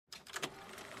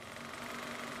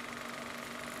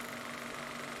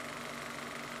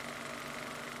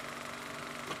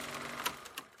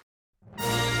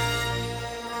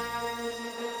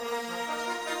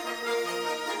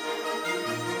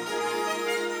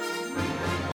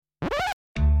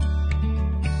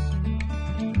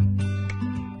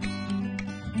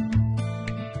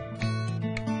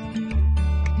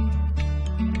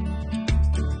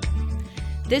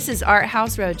This is Art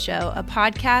House Roadshow, a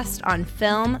podcast on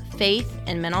film, faith,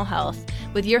 and mental health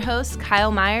with your hosts Kyle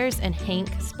Myers and Hank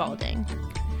Spalding.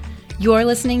 You're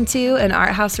listening to an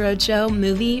Art House Roadshow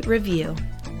movie review.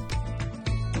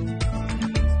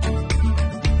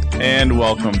 And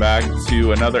welcome back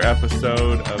to another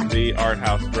episode of the Art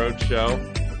House Roadshow.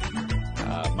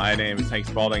 My name is Hank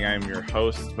Spalding. I am your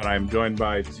host, but I'm joined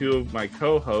by two of my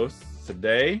co-hosts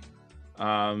today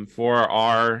for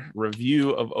our review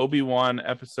of Obi-Wan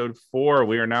Episode 4.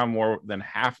 We are now more than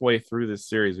halfway through this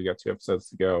series. We got 2 episodes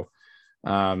to go.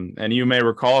 And you may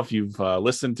recall, if you've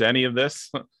listened to any of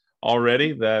this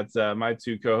already, that my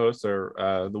two co-hosts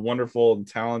are the wonderful and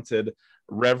talented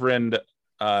Reverend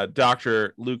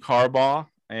Dr. Luke Harbaugh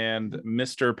and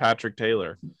Mr. Patrick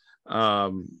Taylor.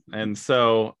 And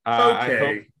so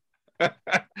okay. I hope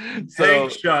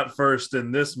Hank shot first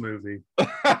in this movie.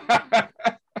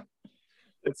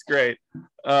 It's great.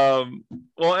 Well,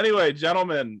 anyway,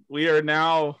 gentlemen, we are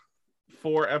now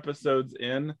 4 episodes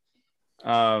in.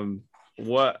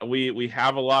 What we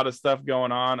have a lot of stuff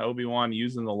going on. Obi-Wan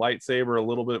using the lightsaber a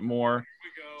little bit more. Here we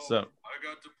go. So I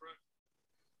got depressed.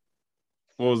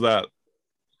 what was that?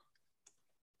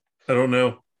 I don't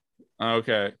know.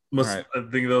 Okay. I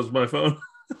think that was my phone.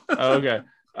 Okay.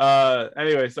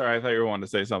 Anyway, sorry, I thought you were wanting to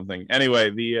say something.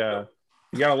 Anyway, we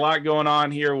got a lot going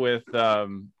on here with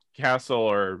Castle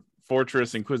or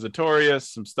Fortress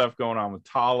Inquisitorius, some stuff going on with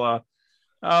Tala.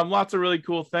 Lots of really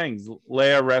cool things.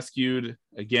 Leia rescued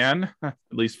again, at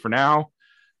least for now.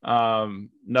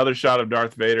 Another shot of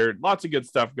Darth Vader. Lots of good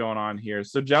stuff going on here.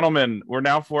 So, gentlemen, we're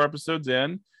now 4 episodes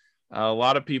in. A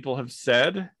lot of people have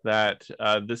said that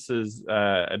this is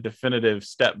a definitive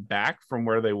step back from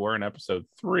where they were in episode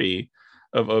 3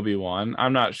 of Obi-Wan.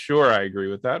 I'm not sure I agree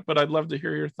with that, but I'd love to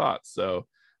hear your thoughts. So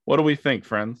what do we think,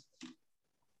 friends?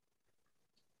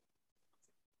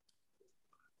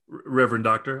 Reverend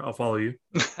Doctor, I'll follow you.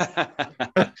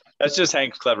 That's just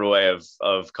Hank's clever way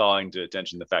of calling to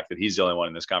attention the fact that he's the only one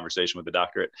in this conversation with the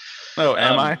doctorate. Oh,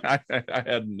 am I? I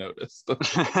hadn't noticed.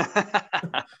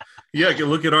 Yeah, you can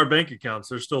look at our bank accounts.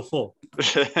 They're still full.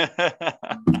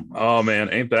 Oh, man.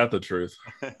 Ain't that the truth?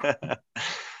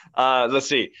 Let's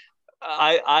see.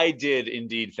 I did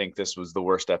indeed think this was the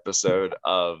worst episode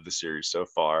of the series so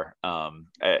far.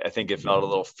 I think it felt a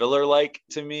little filler-like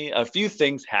to me. A few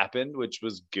things happened, which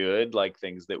was good, like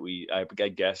things that I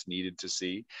guess needed to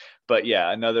see. But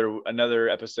yeah, another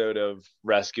episode of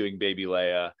rescuing baby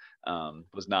Leia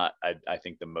was not, I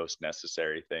think, the most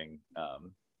necessary thing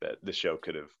that the show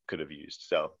could have used.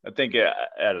 So I think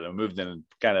I don't know, moved in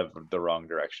kind of the wrong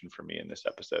direction for me in this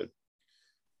episode.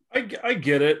 I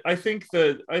get it. I think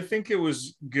it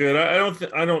was good.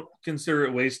 I don't consider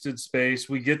it wasted space.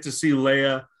 We get to see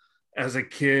Leia as a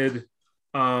kid,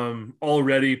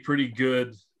 already pretty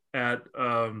good at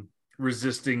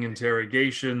resisting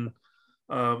interrogation.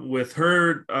 With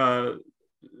her,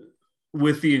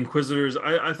 with the Inquisitors,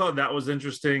 I thought that was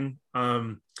interesting.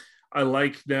 I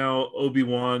like now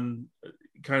Obi-Wan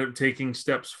kind of taking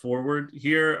steps forward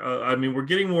here. I mean, we're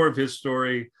getting more of his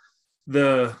story.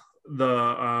 The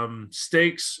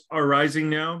stakes are rising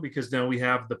now because now we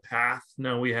have the path.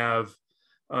 Now we have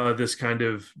this kind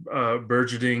of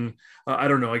burgeoning, I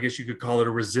don't know, I guess you could call it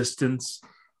a resistance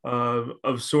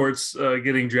of sorts,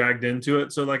 getting dragged into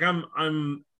it. So like,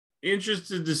 I'm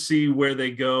interested to see where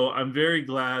they go. I'm very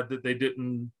glad that they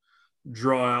didn't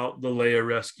draw out the Leia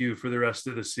rescue for the rest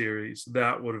of the series.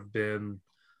 That would have been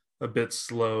a bit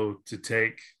slow to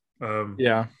take.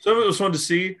 Yeah. So it was fun to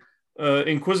see.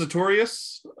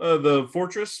 Inquisitorius, the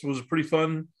fortress, was a pretty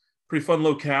fun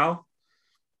locale.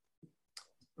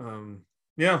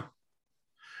 Yeah.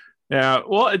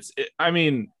 Well,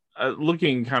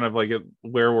 looking kind of like at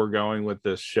where we're going with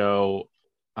this show,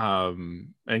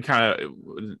 and kind of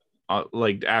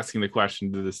like asking the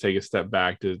question, did this take a step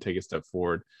back? Did it take a step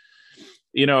forward?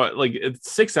 You know, like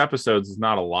 6 episodes is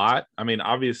not a lot. I mean,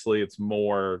 obviously it's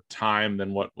more time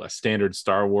than what a standard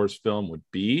Star Wars film would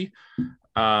be.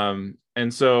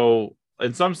 And so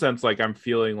in some sense, like I'm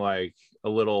feeling like a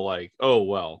little like, oh,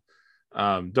 well,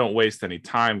 don't waste any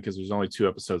time because there's only 2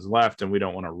 episodes left and we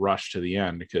don't want to rush to the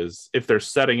end, because if they're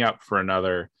setting up for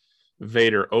another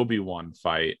Vader Obi-Wan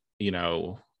fight, you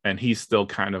know, and he's still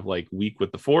kind of like weak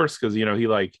with the Force because, you know,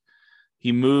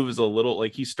 he moves a little,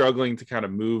 like he's struggling to kind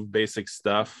of move basic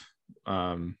stuff,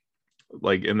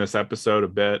 like in this episode a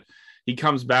bit. He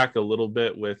comes back a little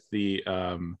bit with the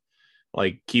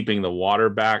like keeping the water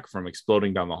back from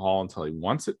exploding down the hall until he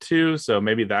wants it to. So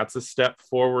maybe that's a step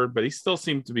forward, but he still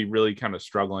seems to be really kind of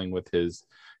struggling with his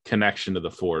connection to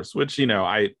the Force, which, you know,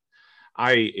 I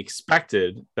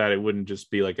expected that it wouldn't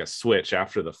just be like a switch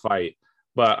after the fight,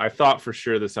 but I thought for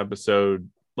sure this episode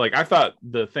like I thought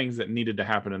the things that needed to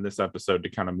happen in this episode to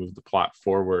kind of move the plot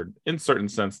forward in certain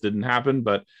sense didn't happen,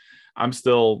 but I'm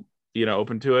still,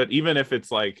 open to it, even if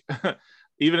it's like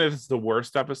even if it's the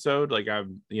worst episode. Like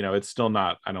I'm, it's still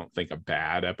not, I don't think, a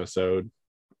bad episode,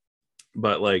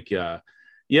 but like I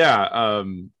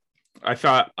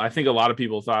think a lot of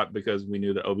people thought, because we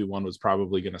knew that Obi-Wan was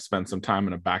probably going to spend some time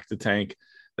in a back to tank,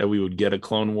 that we would get a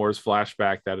Clone Wars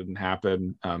flashback. That didn't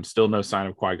happen. Still no sign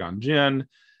of Qui-Gon Jinn,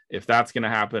 if that's going to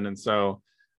happen. And so,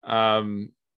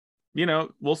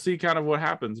 we'll see kind of what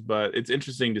happens, but it's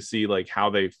interesting to see like how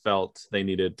they felt they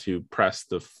needed to press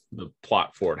the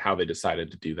plot forward, how they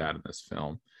decided to do that in this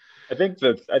film. I think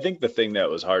the thing that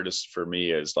was hardest for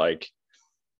me is like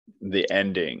the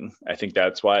ending. I think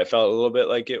that's why it felt a little bit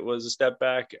like it was a step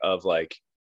back of like,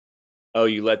 oh,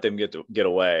 you let them get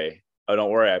away. Oh,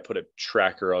 don't worry, I put a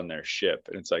tracker on their ship.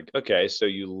 And it's like, okay, so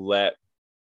you let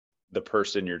the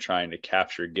person you're trying to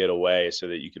capture get away so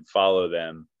that you can follow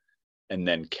them and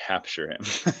then capture him.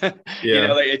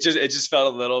 Yeah. Like it just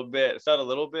felt a little bit,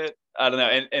 I don't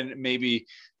know. And maybe,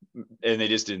 and they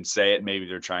just didn't say it. Maybe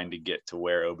they're trying to get to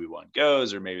where Obi-Wan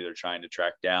goes, or maybe they're trying to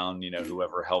track down,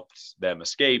 whoever helped them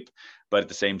escape. But at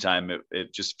the same time,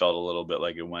 it just felt a little bit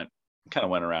like it went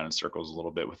around in circles a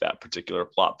little bit with that particular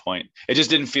plot point. It just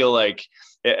didn't feel like,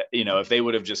 if they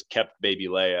would have just kept baby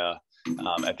Leia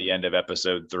at the end of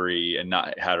episode 3 and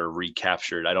not had her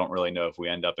recaptured, I don't really know if we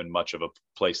end up in much of a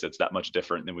place that's that much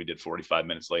different than we did 45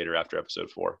 minutes later after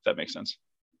episode 4, if that makes sense.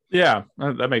 Yeah,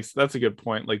 that's a good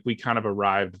point. Like we kind of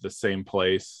arrived at the same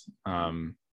place,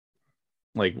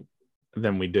 like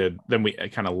then we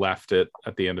kind of left it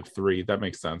at the end of 3. That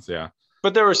makes sense. Yeah.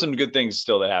 But there were some good things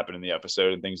still that happened in the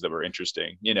episode and things that were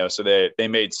interesting, so they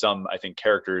made some, I think,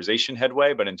 characterization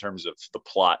headway, but in terms of the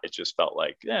plot, it just felt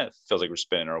like, it feels like we're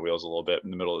spinning our wheels a little bit in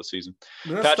the middle of the season.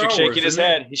 Patrick's shaking his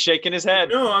head. He's shaking his head.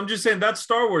 No, I'm just saying that's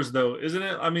Star Wars though, isn't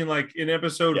it? I mean, like in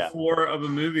episode 4 of a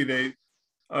movie,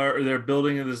 they're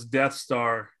building this Death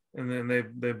Star and then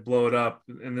they blow it up.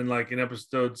 And then like in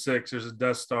episode 6, there's a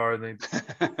Death Star and they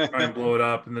try and blow it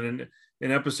up. And then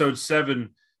in episode 7,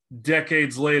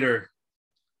 decades later,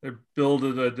 they build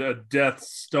a Death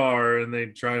Star and they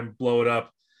try and blow it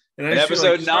up. And in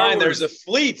episode 9, there's a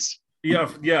fleet. Yeah.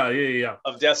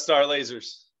 Of Death Star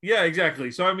lasers. Yeah, exactly.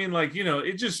 So I mean, like,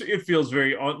 it feels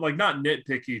very like not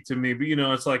nitpicky to me, but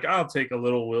it's like I'll take a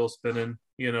little wheel spinning.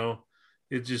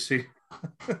 It just.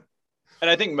 And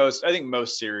I think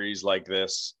most series like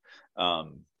this,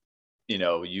 the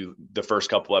first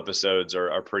couple episodes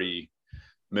are pretty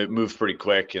move pretty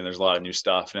quick, and there's a lot of new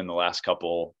stuff, and in the last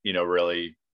couple,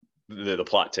 really. The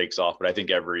plot takes off, but I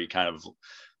think every kind of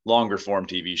longer form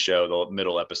TV show, the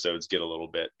middle episodes get a little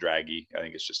bit draggy. I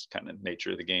think it's just kind of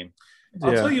nature of the game.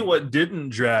 I'll tell you what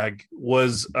didn't drag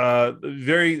was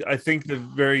I think the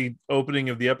very opening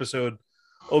of the episode,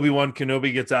 Obi-Wan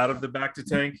Kenobi gets out of the back to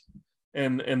tank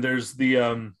and there's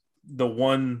the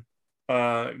one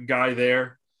guy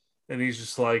there and he's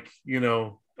just like,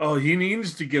 oh, he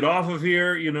needs to get off of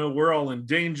here. We're all in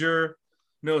danger.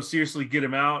 No, seriously, get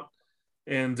him out.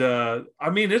 And I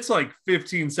mean, it's like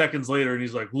 15 seconds later, and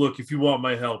he's like, "Look, if you want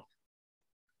my help,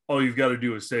 all you've got to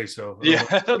do is say so." Yeah,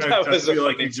 I feel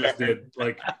like he just did.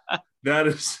 Like that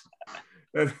is.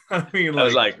 I mean, I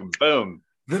was like, boom.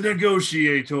 The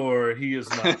negotiator. He is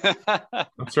not.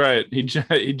 That's right. He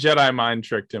Jedi mind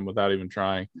tricked him without even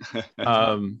trying.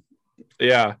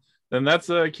 Yeah. Then that's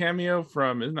a cameo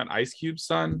from, isn't that Ice Cube's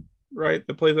son, right?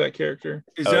 That plays that character.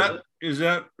 Is that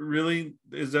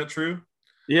true?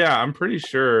 Yeah, I'm pretty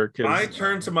sure. I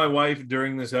turned to my wife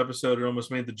during this episode and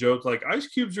almost made the joke like Ice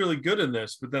Cube's really good in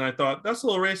this, but then I thought that's a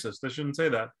little racist. I shouldn't say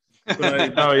that.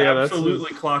 But I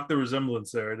absolutely clocked the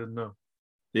resemblance there. I didn't know.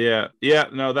 Yeah,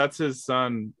 no, that's his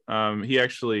son. He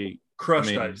actually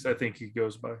Crushed Ice, I think he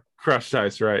goes by. Crushed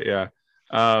Ice, right? Yeah.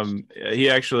 He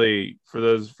actually,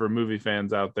 for movie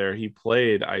fans out there, he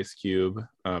played Ice Cube,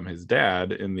 his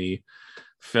dad, in the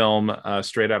film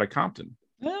Straight Outta Compton.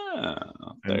 Oh,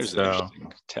 there's an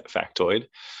interesting factoid.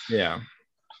 Yeah,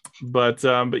 but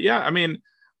yeah, I mean,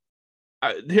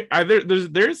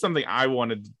 there is something I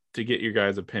wanted to get your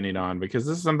guys' opinion on, because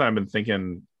this is something I've been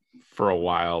thinking for a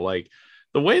while. Like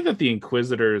the way that the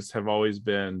Inquisitors have always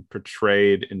been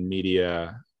portrayed in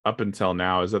media up until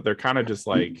now is that they're kind of just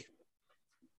like,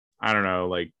 I don't know,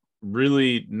 like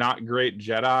really not great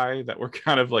Jedi that were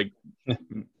kind of like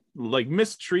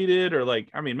mistreated, or like,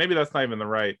 I mean, maybe that's not even the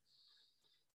right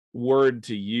word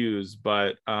to use,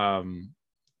 but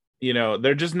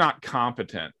they're just not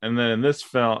competent. And then in this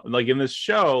film, like in this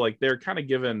show, like they're kind of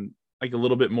given like a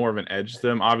little bit more of an edge to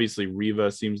them. Obviously Reva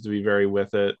seems to be very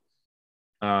with it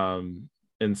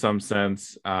in some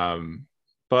sense,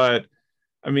 but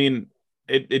I mean,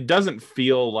 it doesn't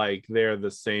feel like they're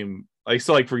the same. Like,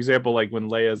 so like, for example, like when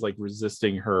Leia's like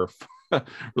resisting her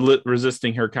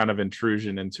kind of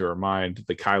intrusion into her mind,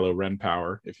 the Kylo Ren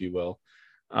power, if you will.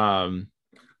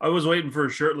 I was waiting for a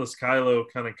shirtless Kylo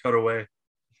kind of cutaway.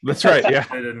 That's right. Yeah.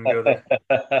 I didn't go there.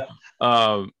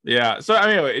 Yeah. So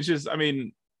anyway, it's just, I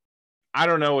mean, I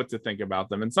don't know what to think about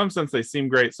them. In some sense, they seem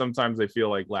great. Sometimes they feel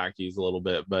like lackeys a little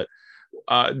bit. But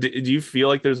do you feel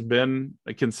like there's been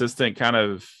a consistent kind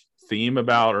of theme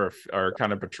about or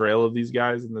kind of portrayal of these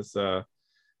guys in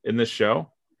this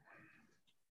show?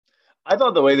 I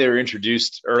thought the way they were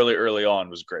introduced early on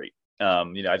was great.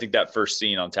 I think that first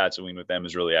scene on Tatooine with them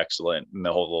is really excellent, and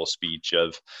the whole little speech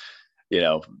of,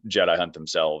 Jedi hunt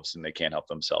themselves and they can't help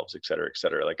themselves, et cetera, et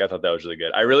cetera. Like, I thought that was really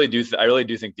good. I really do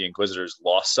think the Inquisitors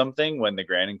lost something when the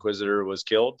Grand Inquisitor was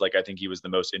killed. Like, I think he was the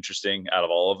most interesting out of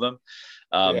all of them.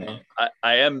 I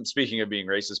am, speaking of being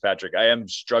racist, Patrick, I am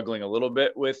struggling a little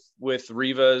bit with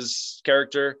Riva's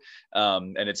character.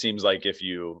 And it seems like if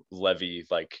you levy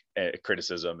like a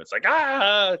criticism, it's like,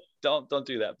 don't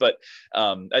do that. But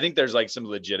I think there's like some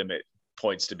legitimate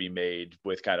points to be made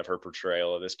with kind of her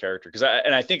portrayal of this character, because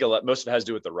I think most of it has to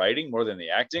do with the writing more than the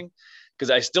acting, because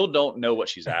I still don't know what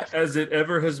she's after, as it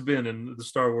ever has been in the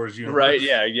Star Wars universe. Right?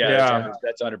 Yeah.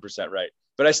 That's 100% right.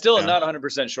 But I still am not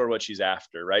 100% sure what she's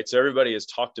after, right? So everybody has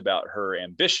talked about her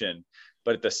ambition,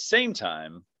 but at the same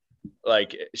time,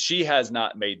 like, she has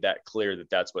not made that clear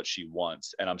that that's what she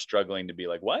wants, and I'm struggling to be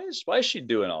like, why is she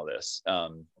doing all this? I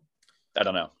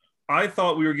don't know. I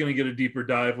thought we were going to get a deeper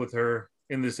dive with her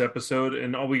in this episode,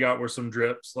 and all we got were some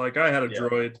drips. Like, I had a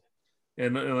droid,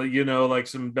 and like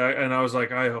some back, and I was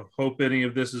like, I hope any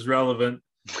of this is relevant,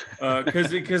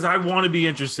 because I want to be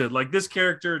interested. Like, this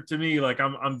character, to me, like,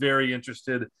 I'm very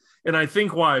interested, and I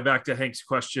think why, back to Hank's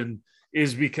question,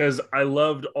 is because I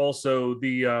loved also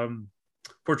the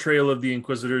portrayal of the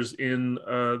Inquisitors in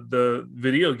the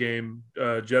video game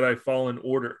Jedi Fallen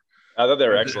Order. I thought they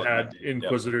were excellent. Had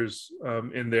Inquisitors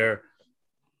in there.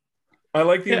 I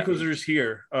like the Inquisitors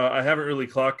here. I haven't really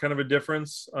clocked kind of a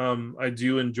difference. I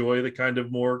do enjoy the kind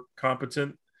of more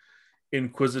competent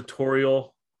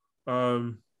inquisitorial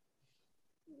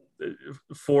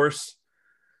force.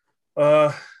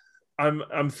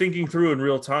 I'm thinking through in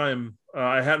real time.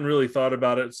 I hadn't really thought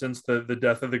about it since the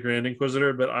death of the Grand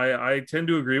Inquisitor, but I tend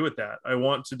to agree with that. I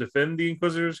want to defend the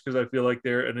Inquisitors because I feel like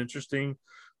they're an interesting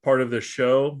part of the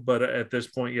show. But at this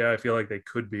point, I feel like they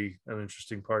could be an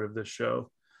interesting part of this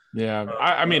show. Yeah,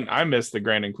 I mean, I miss the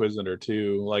Grand Inquisitor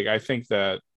too. Like, I think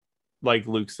that, like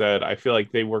Luke said, I feel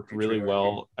like they worked really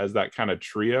well as that kind of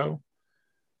trio,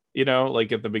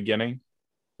 like at the beginning.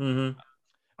 Mm-hmm.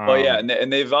 Well, yeah,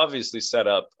 and they've obviously set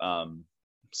up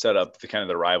the kind of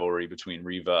the rivalry between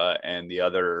Riva and the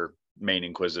other main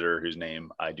Inquisitor, whose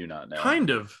name I do not know.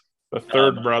 Kind of the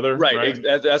third brother, right?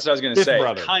 That's what I was going to say.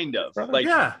 Brother. Kind of brother?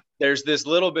 like, there's this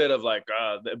little bit of like,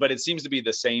 but it seems to be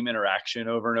the same interaction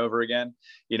over and over again.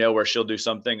 Where she'll do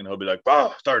something and he'll be like,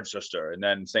 "Oh, third sister," and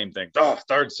then same thing, "Oh,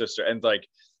 third sister," and like,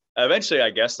 eventually, I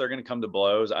guess they're going to come to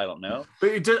blows. I don't know.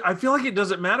 But I feel like it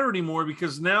doesn't matter anymore,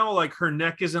 because now, like, her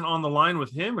neck isn't on the line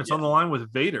with him; it's on the line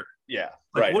with Vader. Yeah,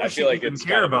 like, right. I feel like it's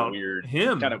care kind about of a weird,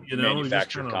 him, kind of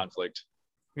manufactured conflict.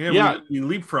 Yeah, we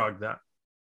leapfrog that.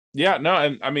 Yeah, no,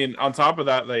 and I mean, on top of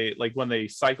that, they, like, when they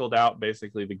cycled out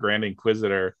basically the Grand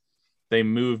Inquisitor, they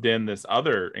moved in this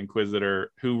other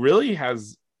Inquisitor who really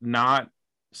has not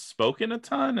spoken a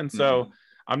ton, and so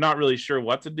I'm not really sure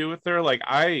what to do with her.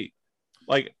 I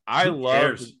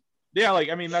love,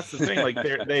 I mean, that's the thing. Like,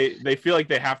 they feel like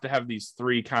they have to have these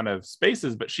three kind of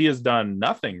spaces, but she has done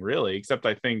nothing really, except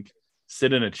I think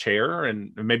sit in a chair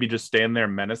and maybe just stand there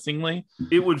menacingly.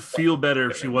 It would feel better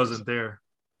if she wasn't there.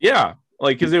 Yeah,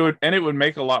 like, because it would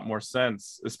make a lot more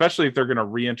sense, especially if they're going to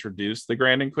reintroduce the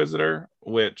Grand Inquisitor,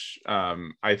 which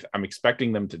I'm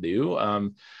expecting them to do.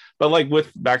 But like,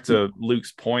 back to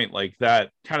Luke's point, like,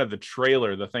 that kind of the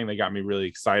trailer, the thing that got me really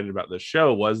excited about this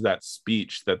show was that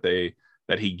speech that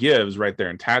he gives right there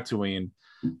in Tatooine.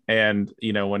 And,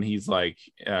 when he's like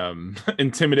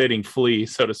intimidating Flea,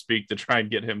 so to speak, to try and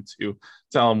get him to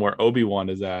tell him where Obi-Wan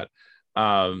is at.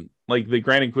 Like, the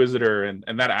Grand Inquisitor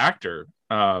and that actor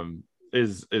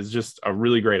is just a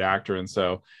really great actor. And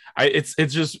so it's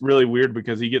just really weird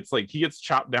because he gets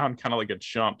chopped down kind of like a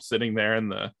chump sitting there in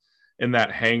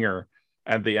that hangar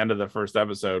at the end of the first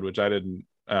episode, which I didn't,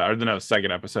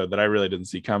 second episode, that I really didn't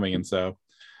see coming. And so,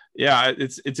 yeah,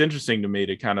 it's interesting to me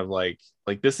to kind of like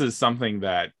this is something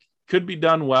that could be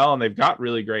done well, and they've got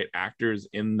really great actors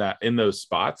in those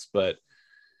spots, but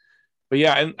But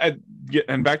yeah,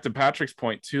 and back to Patrick's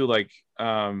point too, like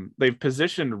they've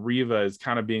positioned Riva as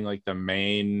kind of being like the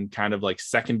main kind of like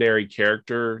secondary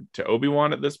character to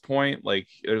Obi-Wan at this point. Like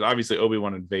there's obviously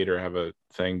Obi-Wan and Vader have a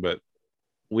thing, but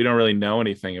we don't really know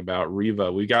anything about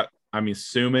Riva. We got, I'm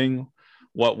assuming,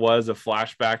 what was a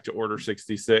flashback to Order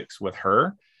 66 with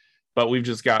her, but we've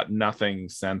just got nothing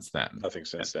since then. Nothing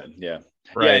since then. Yeah.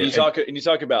 Right. Yeah. And you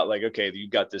talk about like, okay, you've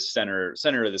got this center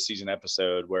of the season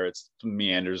episode where it's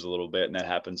meanders a little bit, and that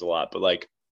happens a lot. But like,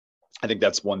 I think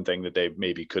that's one thing that they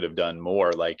maybe could have done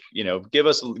more. Like, you know, give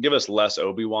us less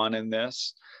Obi-Wan in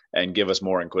this, and give us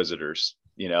more Inquisitors,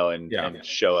 you know, and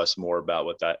show us more about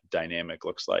what that dynamic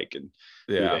looks like and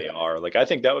who they are. Like, I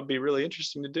think that would be really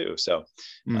interesting to do. So,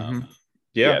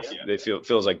 they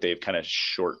feels like they've kind of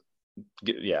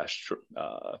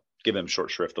give them short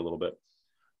shrift a little bit.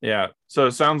 Yeah. So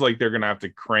it sounds like they're going to have to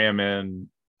cram in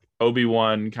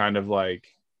Obi-Wan kind of like,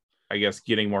 I guess,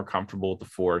 getting more comfortable with the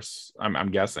Force. I'm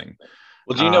guessing.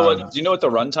 Well, do you know what the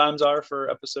run times are for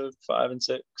episode 5 and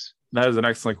 6? That is an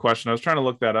excellent question. I was trying to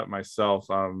look that up myself,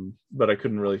 but I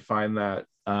couldn't really find that.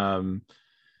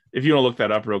 If you want to look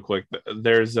that up real quick,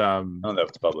 there's I don't know if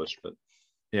it's published, but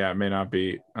yeah, it may not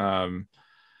be.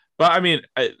 But I mean,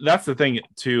 that's the thing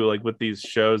too, like with these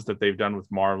shows that they've done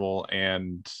with Marvel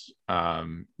and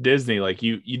Disney, like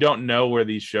you don't know where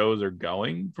these shows are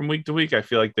going from week to week. I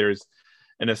feel like there's,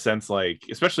 in a sense, like,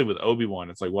 especially with Obi-Wan,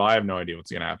 it's like, well, I have no idea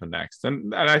what's going to happen next.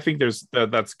 And I think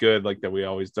that's good, like that we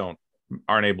always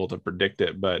aren't able to predict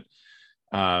it. But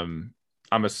I'm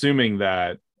assuming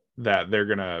that they're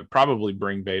going to probably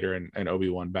bring Vader and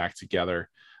Obi-Wan back together.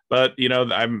 But, you know,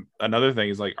 another thing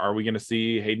is like, are we going to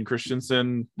see Hayden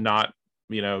Christensen not,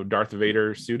 you know, Darth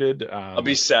Vader suited? I'll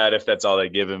be sad if that's all they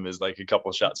give him is like a couple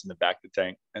shots in the back of the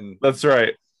tank. And that's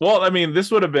right. Well, I mean,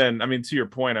 this would have been, I mean, to your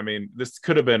point, I mean, this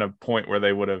could have been a point where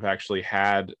they would have actually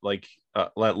had like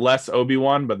less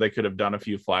Obi-Wan, but they could have done a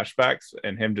few flashbacks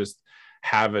and him just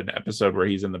have an episode where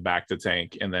he's in the back to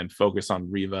tank and then focus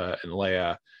on Riva and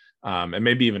Leia. And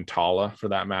maybe even Tala for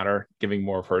that matter, giving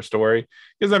more of her story.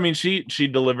 Because I mean, she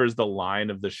delivers the line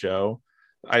of the show,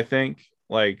 I think,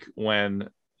 like when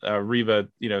Riva,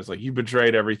 you know, it's like, you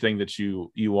betrayed everything that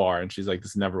you are. And she's like,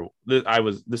 this is never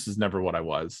what I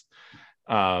was.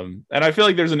 And I feel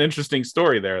like there's an interesting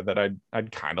story there that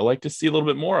I'd kind of like to see a little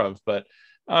bit more of, but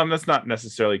that's not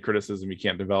necessarily criticism. You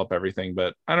can't develop everything,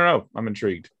 but I don't know. I'm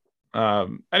intrigued.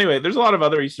 Anyway, there's a lot of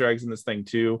other Easter eggs in this thing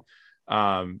too.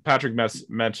 Patrick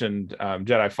mentioned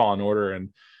Jedi Fallen Order, and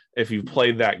if you've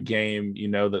played that game, you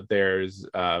know that there's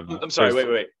I'm sorry,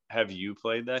 wait, have you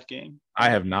played that game? I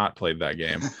have not played that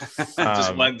game.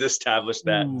 Just wanted to establish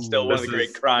that. Still one of the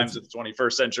great crimes of the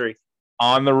 21st century.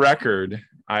 On the record,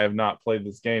 I have not played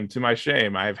this game. To my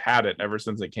shame, I've had it ever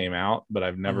since it came out, but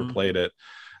I've never played it.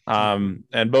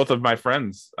 And both of my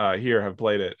friends here have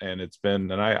played it, and it's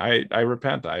been, and I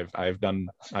repent. I've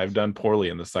done poorly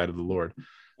in the sight of the Lord.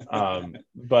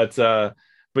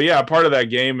 But yeah, part of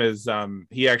that game is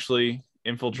he actually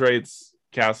infiltrates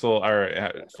castle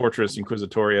or Fortress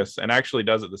Inquisitorius and actually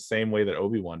does it the same way that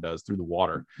Obi-Wan does, through the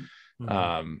water,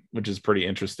 which is pretty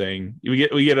interesting. We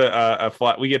get we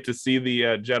get to see the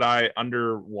Jedi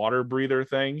underwater breather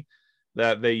thing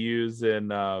that they use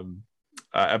in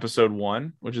episode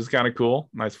 1, which is kind of cool.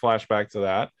 Nice flashback to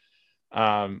that.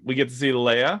 We get to see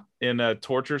Leia in a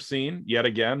torture scene yet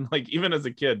again. Like, even as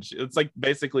a kid, it's like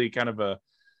basically kind of a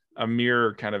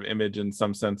mirror kind of image in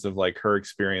some sense of like her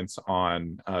experience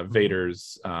on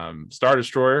Vader's Star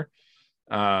Destroyer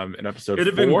in episode 4. It'd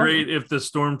have been great if the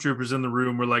stormtroopers in the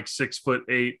room were like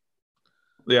 6'8".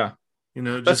 Yeah. You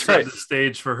know, just set the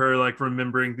stage for her, like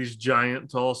remembering these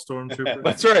giant, tall stormtroopers.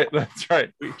 That's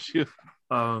right.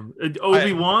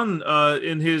 Obi-Wan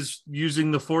in his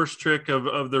using the Force trick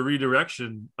of the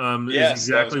redirection is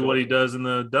exactly what he does in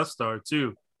the Death Star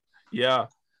too. Yeah,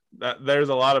 there's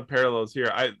a lot of parallels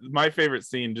here. My favorite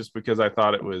scene, just because I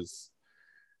thought it was,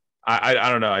 I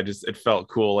don't know, it felt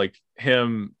cool, like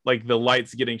him, like the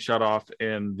lights getting shut off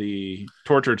in the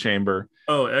torture chamber.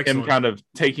 Oh, excellent. Him kind of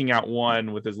taking out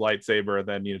one with his lightsaber, and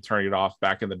then, you know, turning it off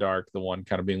back in the dark. The one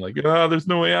kind of being like, oh, there's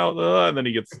no way out, and then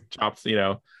he gets chopped. You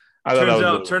know, turns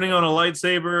out turning on a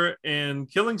lightsaber and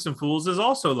killing some fools is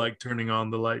also like turning on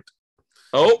the light.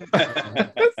 Oh, I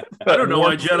don't know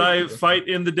why Jedi fight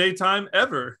in the daytime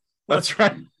ever. That's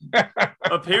right.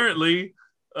 Apparently,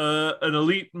 an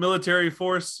elite military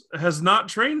force has not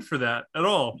trained for that at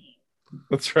all.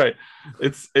 That's right.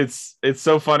 It's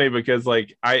so funny because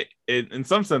like in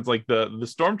some sense, like the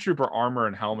stormtrooper armor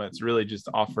and helmets really just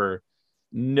offer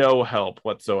no help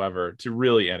whatsoever to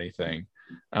really anything.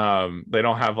 They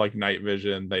don't have like night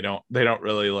vision. They don't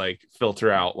really like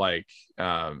filter out like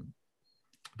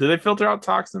Do they filter out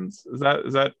toxins? Is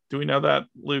that do we know that,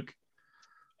 Luke?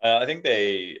 I think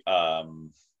they are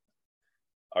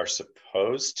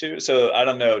supposed to. So I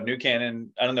don't know new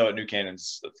canon. I don't know what new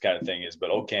canon's kind of thing is, but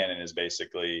old canon is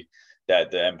basically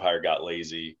that the Empire got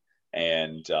lazy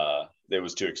and it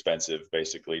was too expensive,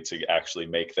 basically, to actually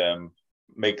make them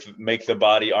make the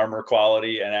body armor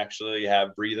quality and actually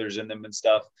have breathers in them and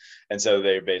stuff. And so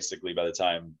they basically, by the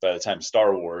time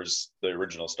Star Wars, the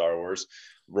original Star Wars,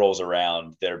 rolls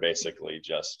around, they're basically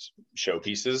just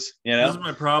showpieces. This is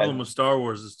my problem with Star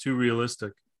Wars; it's too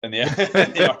realistic. And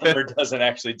the armor doesn't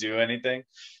actually do anything.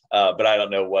 But I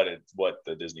don't know what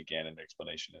the Disney canon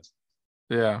explanation is.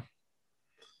 Yeah.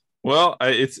 Well,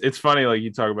 it's funny, like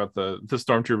you talk about the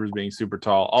stormtroopers being super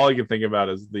tall. All I can think about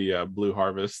is the Blue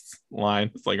Harvest line.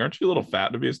 It's like, aren't you a little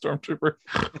fat to be a stormtrooper?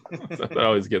 That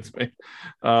always gets me.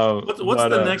 What's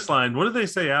the next line? What do they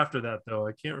say after that, though?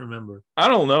 I can't remember. I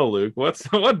don't know, Luke.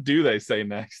 What do they say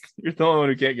next? You're the only one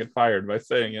who can't get fired by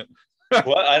saying it.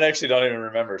 Well, I actually don't even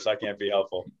remember, so I can't be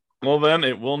helpful. Well, then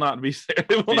it will not be.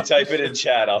 If you type it in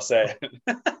chat, I'll say it.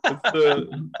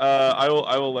 I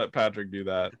will let Patrick do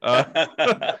that.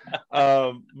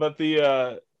 But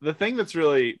the thing that's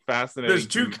really fascinating. There's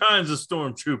two kinds of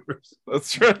stormtroopers.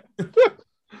 That's right.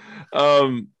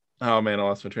 Oh man, I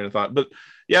lost my train of thought. But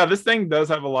yeah, this thing does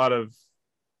have a lot of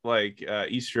like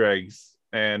Easter eggs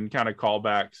and kind of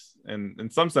callbacks, and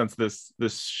in some sense, this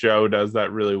show does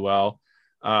that really well.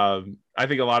 I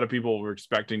think a lot of people were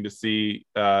expecting to see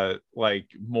like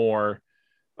more.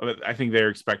 I think they're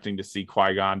expecting to see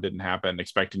Qui-Gon, didn't happen.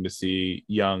 Expecting to see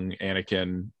young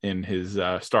Anakin in his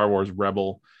Star Wars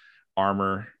Rebel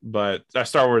armor, but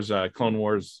Star Wars Clone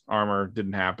Wars armor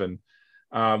didn't happen.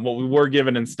 What we were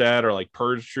given instead are like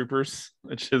Purge troopers,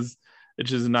 which is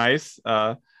nice.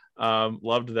 Loved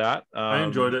that. I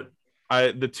enjoyed it.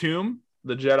 The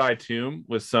Jedi tomb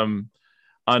with some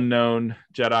unknown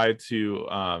Jedi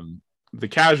to the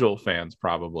casual fans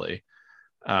probably,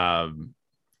 and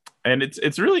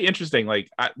it's really interesting. Like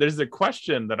there's a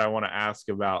question that I want to ask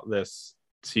about this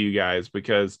to you guys,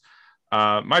 because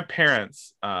my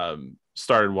parents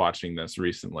started watching this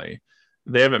recently.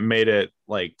 They haven't made it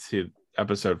like to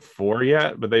episode 4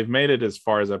 yet, but they've made it as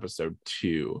far as episode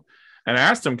 2, and I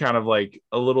asked them kind of like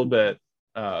a little bit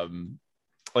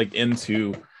like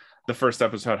into the first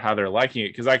episode how they're liking it,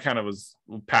 because I kind of was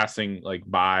passing like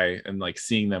by and like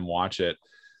seeing them watch it,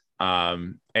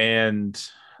 and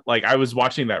like I was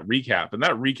watching that recap, and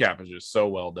that recap is just so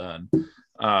well done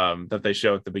that they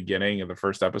show at the beginning of the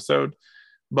first episode.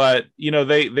 But you know,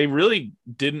 they really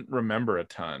didn't remember a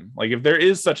ton. Like if there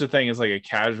is such a thing as like a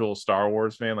casual Star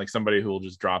Wars fan, like somebody who will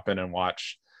just drop in and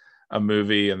watch a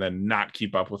movie and then not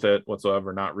keep up with it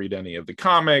whatsoever, not read any of the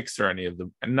comics or any of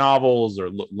the novels or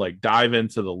like dive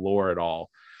into the lore at all,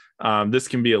 this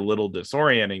can be a little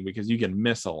disorienting because you can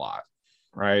miss a lot,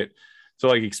 right? So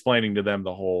like explaining to them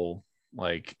the whole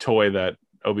like toy that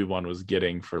Obi-Wan was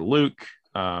getting for Luke,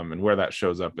 and where that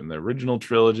shows up in the original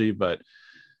trilogy. But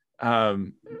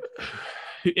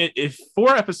if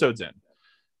 4 episodes in,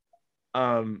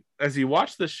 as you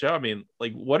watch this show, I mean,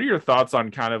 like, what are your thoughts on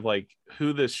kind of like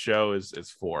who this show is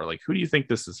for? Like, who do you think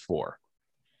this is for?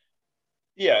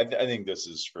 Yeah, I think this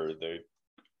is for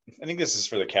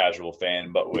the casual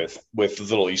fan, but with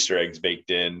little Easter eggs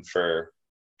baked in for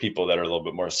people that are a little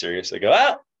bit more serious. They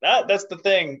go, that's the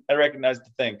thing. I recognize the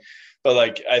thing. But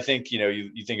like, I think, you know,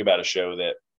 you think about a show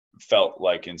that felt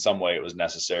like in some way it was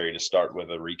necessary to start with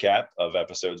a recap of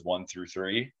episodes 1 through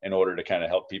 3 in order to kind of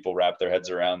help people wrap their heads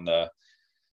around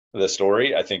the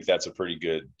story. I think that's a pretty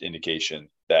good indication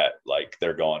that like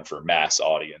they're going for mass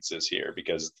audiences here,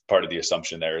 because part of the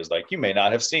assumption there is like, you may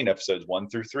not have seen episodes 1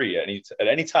 through 3 at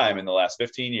any time in the last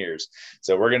 15 years.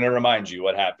 So we're going to remind you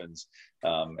what happens.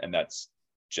 And that's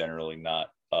generally not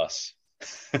us.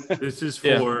 This is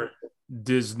for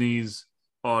Disney's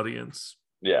audience.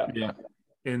 Yeah.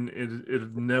 And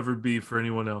it'll never be for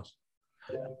anyone else.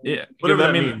 Yeah. Whatever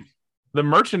that means. The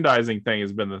merchandising thing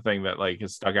has been the thing that like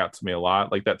has stuck out to me a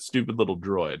lot. Like that stupid little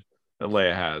droid that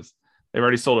Leia has. They've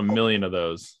already sold 1 million of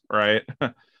those, right?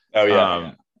 Oh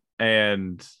yeah.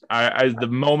 And I the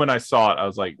moment I saw it, I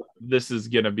was like, this is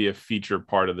gonna be a feature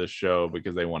part of this show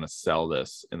because they want to sell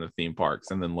this in the theme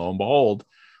parks. And then lo and behold,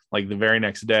 like the very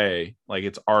next day, like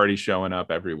it's already showing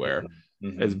up everywhere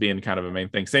as being kind of a main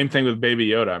thing. Same thing with Baby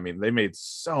Yoda. I mean, they made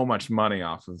so much money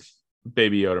off of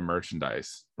Baby Yoda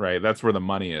merchandise, right? That's where the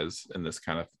money is in this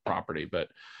kind of property. But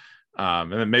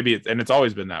and then maybe it's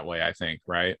always been that way, I think,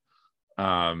 right?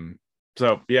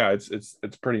 So yeah, it's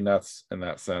pretty nuts in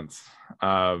that sense.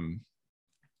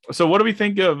 So what do we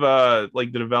think of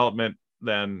like the development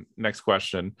then, next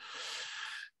question,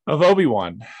 of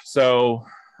Obi-Wan? So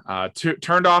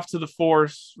turned off to the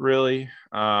Force, really.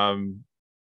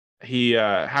 He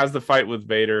has the fight with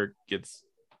Vader, gets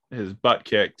his butt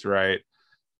kicked, right?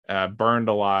 Burned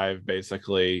alive,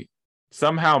 basically.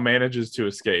 Somehow manages to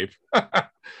escape.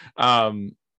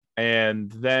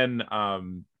 And then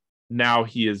now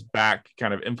he is back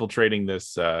kind of infiltrating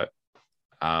this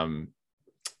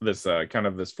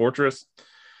this fortress,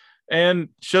 and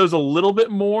shows a little bit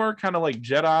more kind of like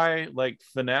Jedi like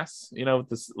finesse, with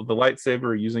the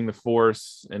lightsaber, using the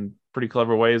Force in pretty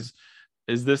clever ways.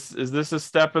 Is this a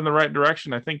step in the right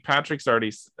direction? I think Patrick's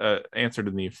already answered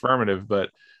in the affirmative, but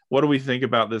what do we think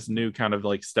about this new kind of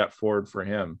like step forward for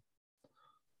him?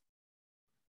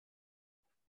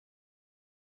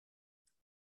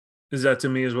 Is that to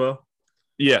me as well?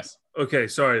 Yes. Okay,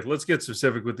 sorry. Let's get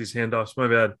specific with these handoffs. My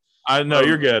bad. I know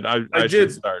you're good. I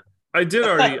should start. I did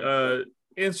already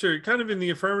answer kind of in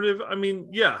the affirmative. I mean,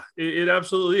 yeah, it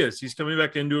absolutely is. He's coming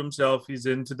back into himself. He's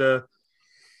into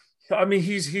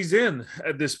he's in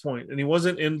at this point, and he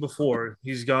wasn't in before.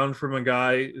 He's gone from a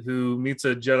guy who meets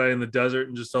a Jedi in the desert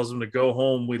and just tells him to go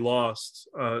home, we lost,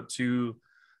 to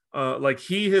like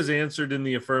he has answered in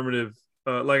the affirmative.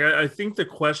 I think the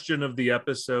question of the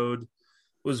episode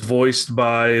was voiced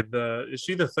by is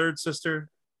she the third sister?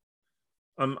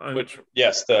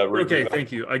 Yes. Okay,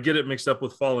 thank you. I get it mixed up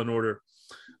with Fallen Order.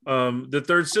 The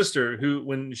third sister, who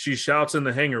when she shouts in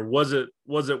the hangar, was it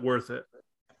worth it?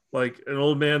 Like an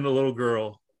old man, and a little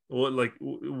girl.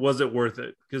 Was it worth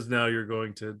it? Because now you're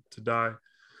going to die.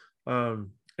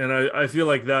 And I feel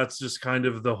like that's just kind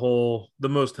of the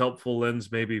most helpful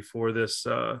lens maybe for this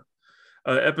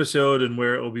episode and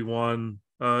where Obi-Wan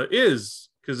is.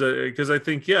 Because I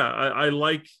think,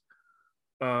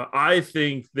 I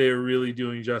think they're really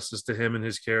doing justice to him and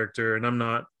his character, and I'm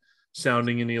not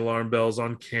sounding any alarm bells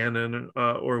on canon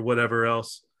or whatever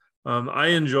else. I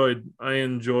enjoyed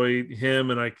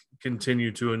him, and I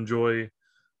continue to enjoy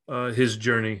his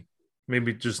journey.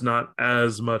 Maybe just not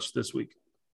as much this week.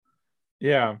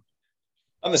 Yeah,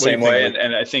 I'm the same way,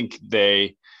 and I think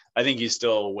he's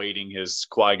still waiting his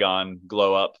Qui-Gon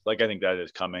glow up. Like I think that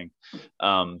is coming,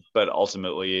 but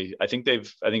ultimately, I think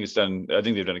they've done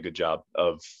a good job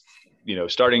of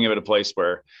starting him at a place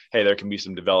where, hey, there can be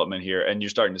some development here, and you're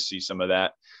starting to see some of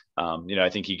that. I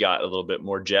think he got a little bit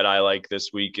more Jedi-like this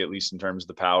week, at least in terms of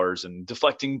the powers and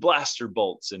deflecting blaster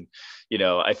bolts. And,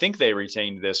 I think they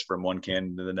retained this from one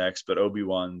canon to the next, but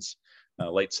Obi-Wan's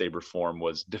lightsaber form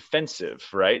was defensive,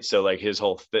 right? So like his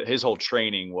whole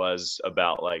training was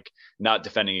about like not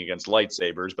defending against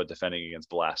lightsabers, but defending against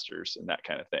blasters and that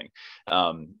kind of thing,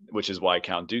 which is why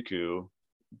Count Dooku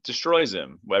destroys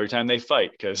him every time they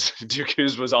fight, because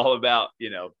Dooku's was all about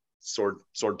sword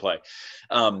play.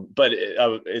 But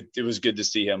it was good to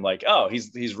see him like, oh,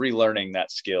 he's relearning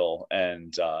that skill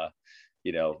and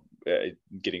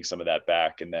getting some of that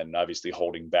back, and then obviously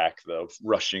holding back the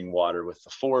rushing water with the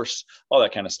Force, all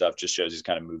that kind of stuff just shows he's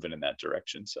kind of moving in that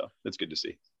direction. So it's good to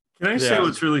see. Can I say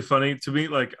what's really funny to me?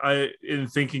 Like in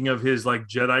thinking of his like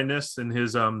Jedi-ness and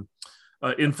his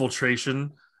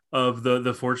infiltration of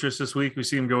the fortress this week, we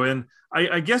see him go in.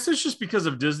 I guess it's just because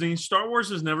of Disney. Star Wars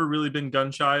has never really been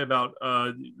gun shy about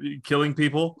killing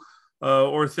people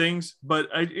or things, but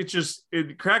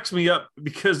it cracks me up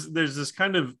because there's this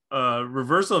kind of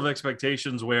reversal of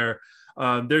expectations where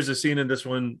there's a scene in this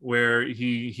one where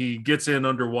he gets in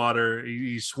underwater,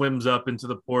 he swims up into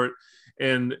the port,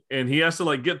 and he has to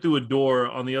like get through a door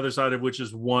on the other side of which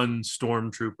is one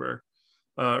stormtrooper,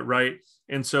 right?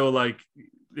 And so like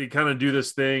they kind of do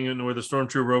this thing and where the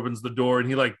stormtrooper opens the door and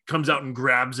he like comes out and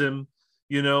grabs him,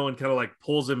 and kind of like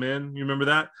pulls him in. You remember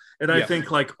that? And I think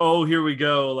like, oh, here we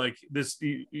go. Like this,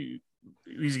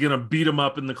 he's going to beat him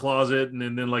up in the closet. And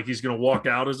then like, he's going to walk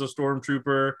out as a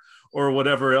stormtrooper or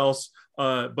whatever else.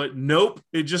 But nope,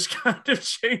 it just kind of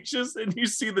changes. And you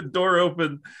see the door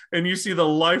open and you see the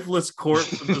lifeless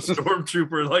corpse of the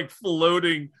stormtrooper, like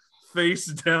floating face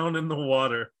down in the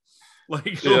water.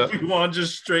 Like Obi-Wan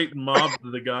just straight mobbed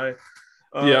the guy.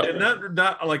 And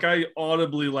that like I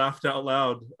audibly laughed out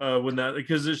loud when that,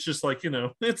 because it's just like,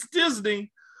 it's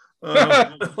Disney.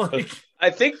 I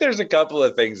think there's a couple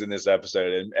of things in this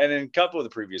episode and in a couple of the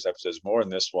previous episodes, more in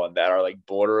this one, that are like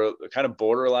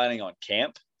borderlining on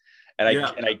camp. And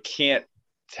I can't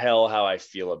tell how I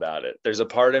feel about it. There's a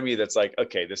part of me that's like,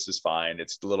 okay, this is fine.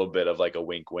 It's a little bit of like a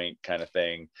wink kind of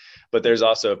thing. But there's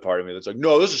also a part of me that's like,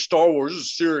 no, this is Star Wars. This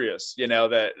is serious.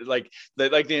 That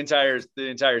the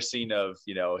entire scene of,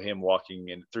 him walking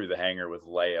in through the hangar with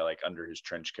Leia, like under his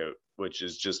trench coat, which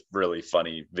is just really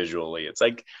funny visually. It's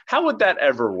like, how would that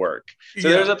ever work? So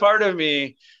there's a part of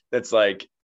me that's like,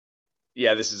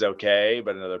 yeah, this is okay,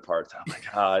 but in other parts, oh my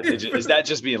god, is that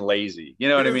just being lazy? You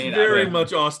know what I mean? Very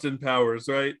much Austin Powers,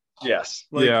 right? Yes.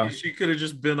 Like she could have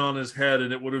just been on his head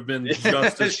and it would have been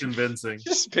just as convincing.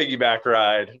 Just piggyback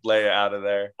ride Leia out of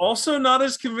there. Also not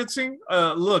as convincing.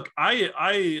 Look,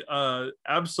 I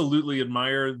absolutely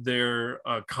admire their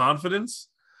confidence,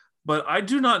 but I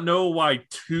do not know why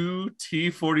 2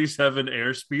 T-47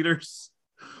 airspeeders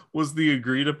was the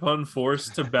agreed upon force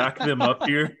to back them up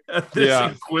here at this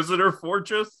Inquisitor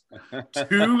fortress. 2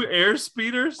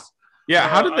 airspeeders. Yeah,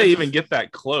 how did they even get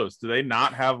that close? Do they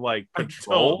not have like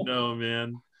control? I don't know,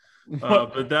 man.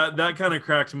 But that kind of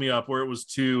cracked me up where it was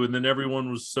 2, and then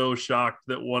everyone was so shocked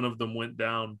that one of them went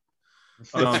down.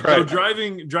 That's right.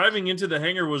 So driving into the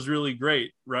hangar was really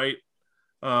great, right?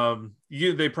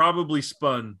 They probably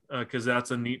spun because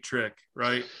that's a neat trick,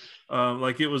 right?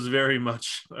 Like it was very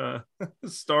much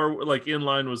like in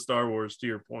line with Star Wars, to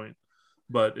your point,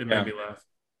 but it made me laugh.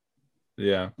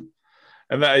 Yeah.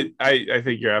 And I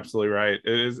think you're absolutely right.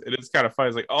 It is kind of funny.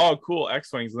 It's like, oh, cool,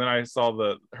 X-Wings. And then I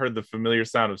heard the familiar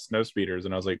sound of snow speeders,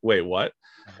 and I was like, wait, what?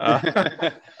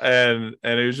 And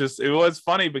it was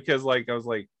funny because like I was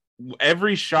like,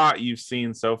 every shot you've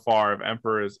seen so far of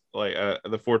Emperor's like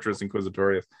the Fortress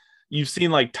Inquisitorius, you've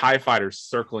seen like TIE fighters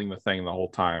circling the thing the whole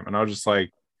time, and I was just like,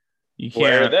 you can't.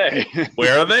 Where are they?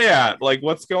 Where are they at? Like,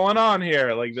 what's going on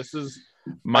here? Like, this is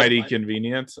mighty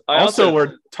convenient. Also,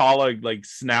 where Tala like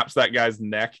snaps that guy's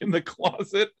neck in the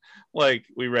closet, like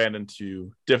we ran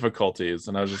into difficulties,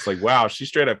 and I was just like, wow, she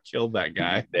straight up killed that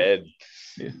guy. Dead.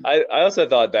 Yeah. I also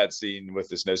thought that scene with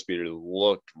the snowspeeder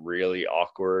looked really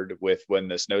awkward with when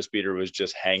the snowspeeder was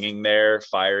just hanging there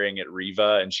firing at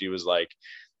Reva and she was like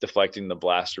deflecting the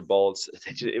blaster bolts.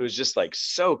 It was just like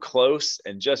so close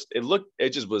and it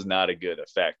just was not a good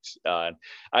effect.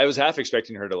 I was half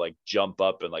expecting her to like jump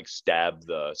up and like stab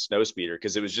the snowspeeder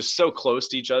because it was just so close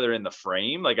to each other in the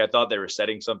frame. Like I thought they were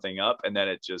setting something up and then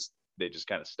they just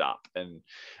kind of stop. And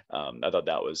I thought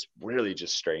that was really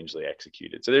just strangely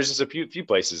executed. So there's just a few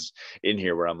places in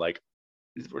here where I'm like,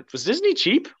 was Disney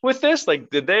cheap with this?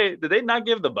 Like, did they not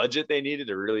give the budget they needed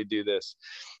to really do this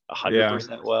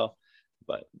 100% well?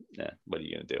 But yeah, what are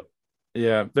you gonna do?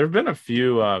 Yeah, there've been a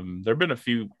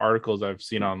few articles I've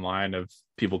seen online of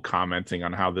people commenting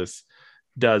on how this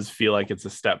does feel like it's a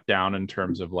step down in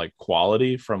terms of like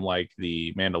quality from like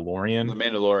the Mandalorian. The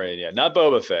Mandalorian, yeah, not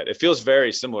Boba Fett. It feels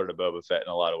very similar to Boba Fett in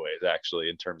a lot of ways, actually,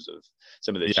 in terms of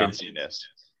some of the chintziness.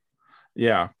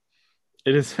 Yeah,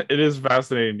 it is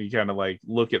fascinating to kind of like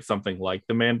look at something like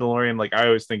the Mandalorian. Like I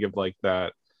always think of like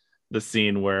the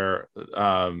scene where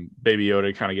Baby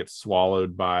Yoda kind of gets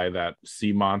swallowed by that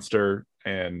sea monster,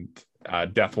 and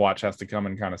Death Watch has to come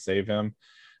and kind of save him.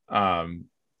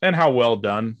 And how well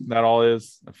done that all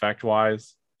is effect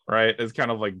wise, right? It's kind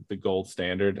of like the gold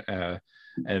standard.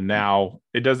 And now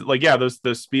it does like, yeah, those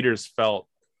speeders felt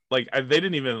like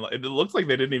it looks like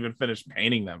they didn't even finish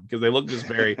painting them because they look just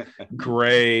very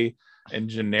gray and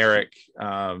generic,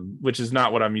 which is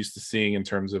not what I'm used to seeing in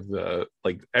terms of the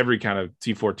like every kind of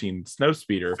T-14 snow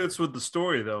speeder. Fits with the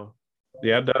story though.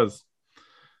 Yeah, it does.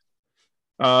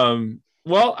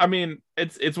 Well, I mean,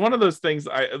 it's one of those things.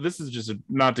 This is just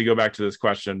not to go back to this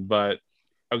question, but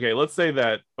okay, let's say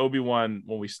that Obi-Wan,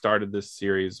 when we started this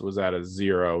series, was at a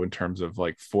 0 in terms of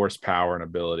like force power and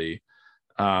ability.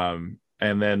 And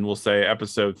then we'll say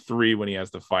episode 3, when he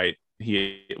has to fight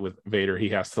with Vader, he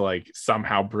has to like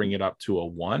somehow bring it up to a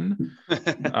 1.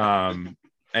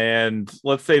 And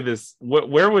let's say this,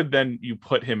 where would then you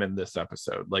put him in this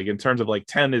episode? Like in terms of like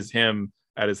 10 is him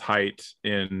at his height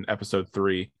in episode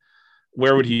 3.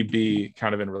 Where would he be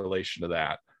kind of in relation to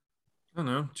that? I don't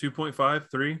know, 2.5,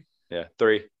 3. Yeah,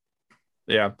 3.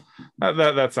 Yeah,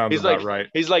 that sounds about right.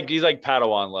 He's like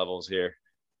Padawan levels here.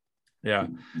 Yeah.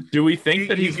 Do we think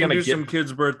that he's going to get some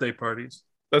kids' birthday parties?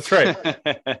 That's right.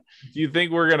 Do you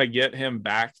think we're going to get him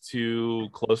back to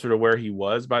closer to where he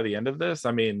was by the end of this?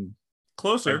 I mean,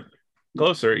 closer.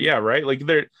 Yeah, right. Like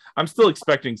I'm still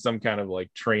expecting some kind of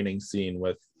like training scene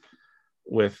with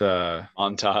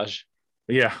montage.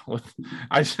 Yeah,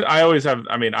 I always have.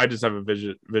 I mean, I just have a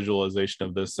visualization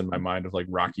of this in my mind of like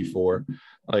Rocky 4,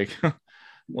 like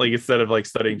like instead of like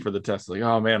studying for the test, like,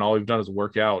 oh man, all we've done is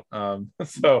work out.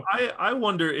 So I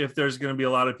wonder if there's going to be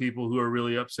a lot of people who are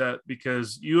really upset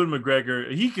because Ewan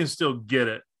McGregor, he can still get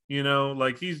it, you know,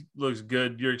 like he looks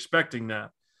good. You're expecting that,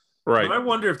 right? But I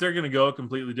wonder if they're going to go a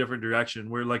completely different direction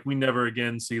where like we never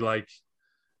again see like,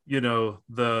 you know,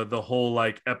 the whole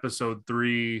like episode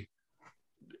 3.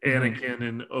 Anakin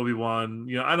and Obi-Wan,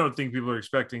 you know, I don't think people are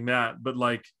expecting that, but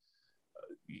like,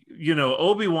 you know,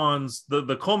 Obi-Wan's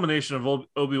the culmination of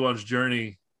Obi-Wan's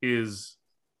journey is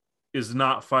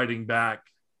not fighting back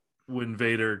when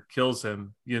Vader kills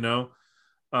him, and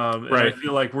Right. I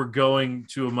feel like we're going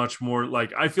to a much more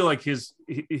like, I feel like his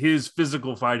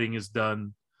physical fighting is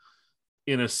done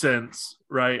in a sense,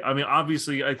 right? I mean,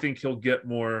 obviously I think he'll get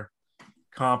more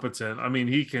competent. I mean,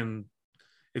 he can,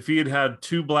 if he had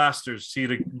 2 blasters, he'd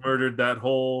have murdered that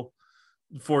whole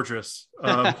fortress.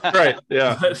 Right.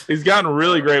 Yeah. But, He's gotten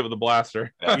really great with the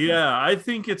blaster. yeah, I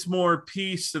think it's more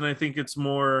peace, and I think it's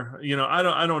more,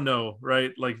 I don't know,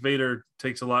 right? Like Vader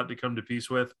takes a lot to come to peace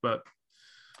with, but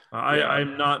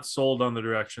I'm not sold on the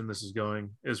direction this is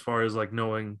going as far as like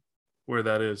knowing where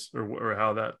that is or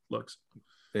how that looks.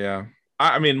 Yeah.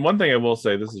 I mean, one thing I will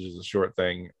say, this is just a short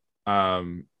thing.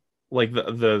 Like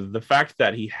the fact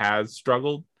that he has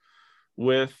struggled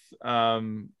with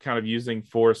kind of using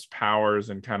force powers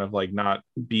and kind of like not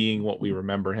being what we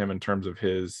remember him in terms of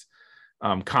his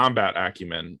combat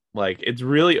acumen, like it's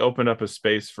really opened up a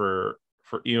space for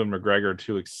Ewan McGregor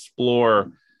to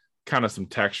explore kind of some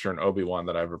texture in Obi-Wan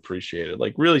that I've appreciated,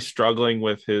 like really struggling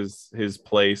with his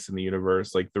place in the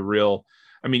universe, like the real,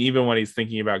 I mean, even when he's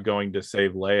thinking about going to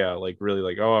save Leia, like really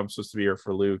like, oh, I'm supposed to be here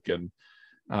for Luke, and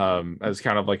as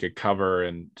kind of like a cover,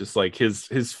 and just like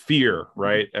his fear,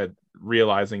 right, at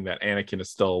realizing that Anakin is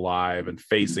still alive and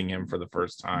facing him for the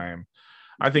first time.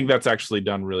 I think that's actually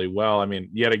done really well. I mean,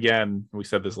 yet again, we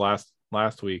said this last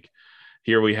week,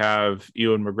 here we have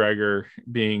Ewan McGregor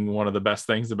being one of the best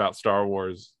things about Star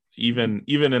Wars, even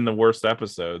in the worst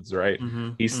episodes, right?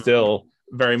 He still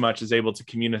very much is able to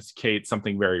communicate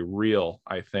something very real.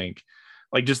 I think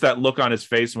like just that look on his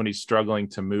face when he's struggling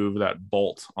to move that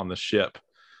bolt on the ship,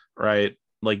 right?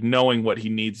 Like knowing what he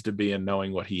needs to be and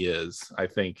knowing what he is, I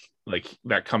think like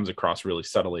that comes across really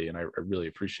subtly, and I really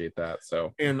appreciate that.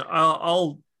 So, and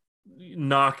I'll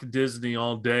knock Disney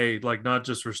all day, like not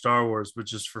just for Star Wars, but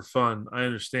just for fun. I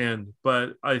understand,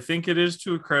 but I think it is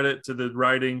to a credit to the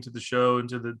writing, to the show, and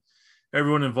to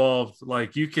everyone involved.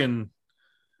 Like we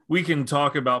can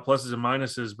talk about pluses and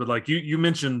minuses, but like you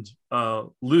mentioned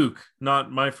Luke,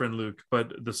 not my friend Luke, but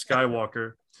the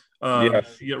Skywalker,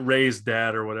 yes. Ray's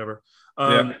dad or whatever.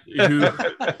 Yeah.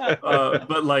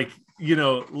 But like,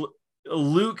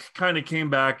 Luke kind of came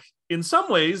back in some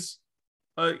ways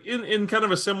in kind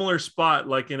of a similar spot,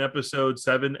 like in episode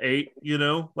 7, 8,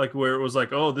 like where it was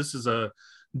like, oh, this is a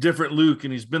different Luke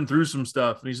and he's been through some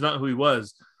stuff and he's not who he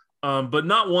was. But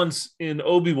not once in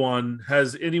Obi-Wan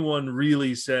has anyone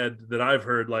really said that I've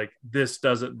heard like, this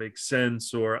doesn't make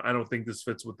sense, or I don't think this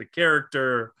fits with the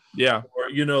character. Yeah. Or,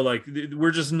 like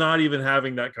we're just not even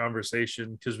having that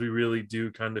conversation, because we really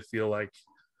do kind of feel like,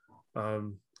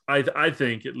 I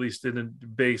think at least in a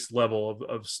base level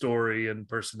of story and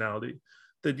personality,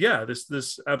 that, yeah,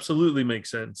 this absolutely makes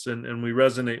sense. And we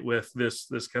resonate with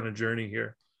this kind of journey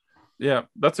here. Yeah,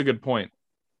 that's a good point.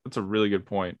 That's a really good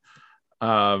point.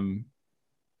 And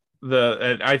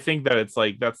I think that it's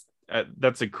like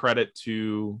that's a credit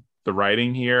to the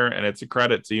writing here, and it's a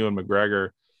credit to Ewan McGregor,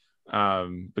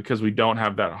 because we don't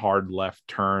have that hard left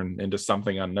turn into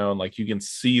something unknown. Like you can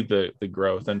see the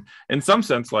growth, and in some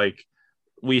sense, like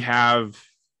we have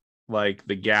like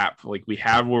the gap, like we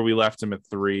have where we left him at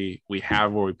 3, we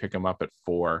have where we pick him up at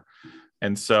 4,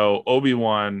 and so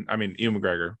Obi-Wan, I mean Ewan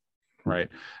McGregor, right,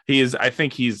 I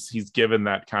think he's given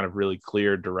that kind of really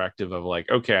clear directive of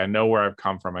like, okay, I know where I've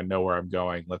come from, I know where I'm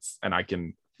going, and I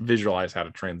can visualize how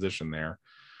to transition there.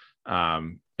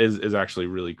 Is actually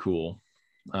really cool.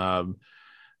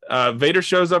 Vader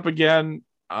shows up again,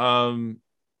 and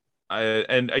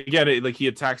again, like he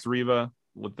attacks Reva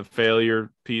with the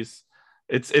failure piece.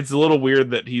 It's a little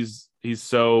weird that he's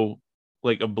so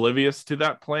like oblivious to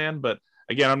that plan, but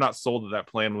again, I'm not sold that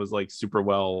plan was like super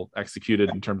well executed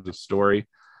in terms of story.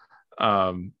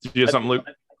 Did you have something, Luke?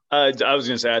 I was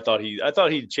gonna say I thought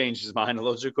he changed his mind a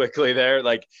little too quickly there.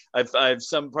 Like I've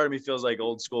some part of me feels like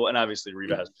old school, and obviously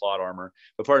Reva has plot armor,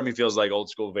 but part of me feels like old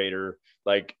school Vader.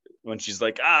 Like when she's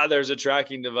like, there's a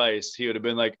tracking device, he would have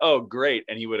been like, oh great,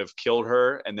 and he would have killed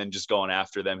her and then just gone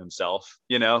after them himself.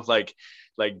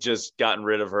 Like just gotten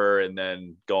rid of her and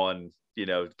then gotten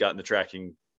the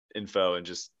tracking info and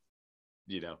just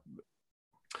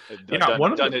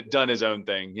done his own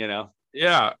thing.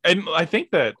 Yeah, and I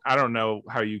think that, I don't know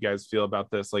how you guys feel about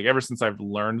this. Like ever since I've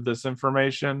learned this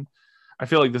information, I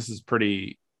feel like this is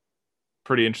pretty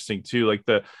interesting too. Like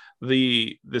the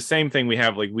same thing we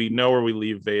have, like we know where we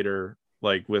leave Vader,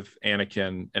 like with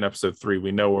Anakin in episode 3.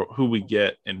 We know who we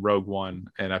get in Rogue One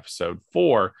and episode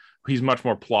 4. He's much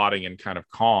more plotting and kind of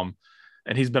calm,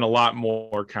 and he's been a lot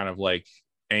more kind of like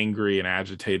angry and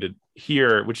agitated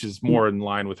here, which is more in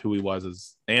line with who he was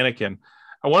as Anakin.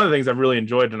 One of the things I've really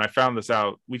enjoyed, and we found this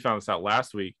out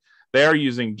last week, they are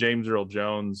using James Earl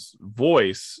Jones'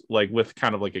 voice, like with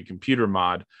kind of like a computer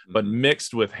mod, but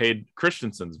mixed with Hayden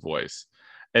Christensen's voice.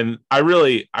 And I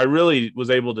really was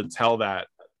able to tell that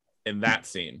in that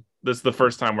scene. This is the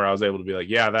first time where I was able to be like,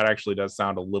 yeah, that actually does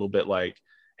sound a little bit like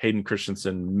Hayden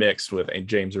Christensen mixed with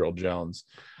James Earl Jones.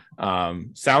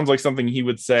 Sounds like something he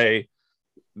would say,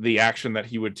 the action that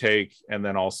he would take, and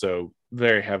then also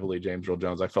very heavily James Earl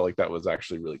Jones. I felt like that was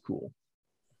actually really cool.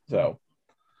 So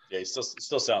yeah, he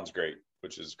still sounds great,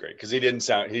 which is great because he didn't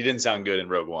sound good in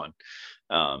Rogue One.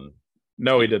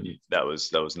 No, he didn't. That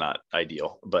was not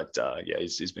ideal, but yeah,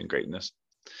 he's been great in this.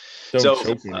 Don't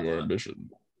choke on your ambition.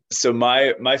 So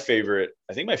my favorite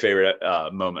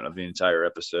moment of the entire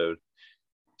episode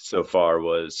so far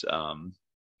was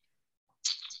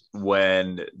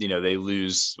when they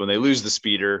lose the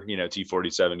speeder.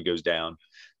 T-47 goes down,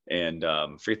 and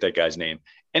forget that guy's name.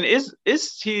 And is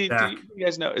he? Dak. Do you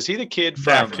guys know? Is he the kid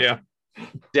from Dak? Yeah.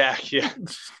 Dak, yeah.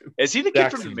 Is he the kid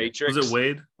Dak from the Matrix? Was it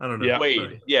Wade? I don't know. Yeah.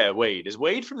 Wade. Yeah, Wade. Is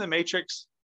Wade from the Matrix?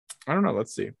 I don't know.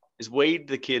 Let's see. Is Wade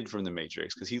the kid from the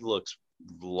Matrix? Because he looks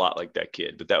a lot like that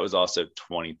kid, but that was also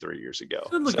 23 years ago.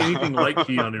 Doesn't look anything like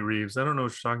Keanu Reeves. I don't know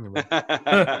what you're talking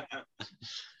about.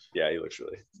 Yeah, he looks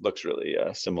really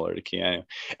similar to Keanu.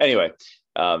 Anyway,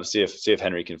 see if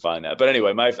Henry can find that. But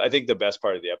anyway, I think the best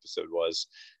part of the episode was,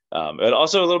 and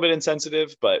also a little bit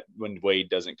insensitive, but when Wade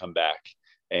doesn't come back.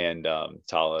 And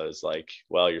Tala is like,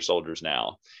 well, you're soldiers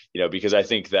now, because I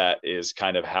think that is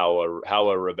kind of how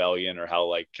a rebellion, or how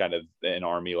like kind of an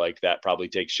army like that probably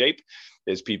takes shape,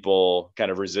 is people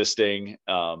kind of resisting.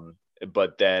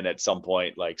 But then at some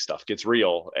point, like, stuff gets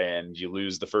real and you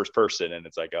lose the first person, and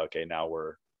it's like, okay, now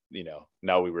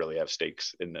we really have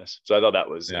stakes in this. So I thought that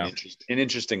was an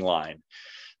interesting line.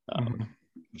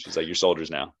 She's like, you're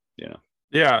soldiers now,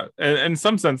 Yeah. And in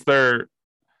some sense, they're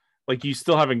like, you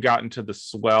still haven't gotten to the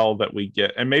swell that we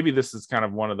get. And maybe this is kind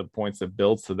of one of the points that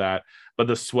builds to that, but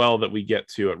the swell that we get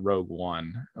to at Rogue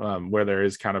One, where there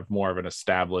is kind of more of an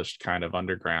established kind of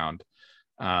underground,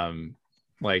 and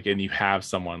you have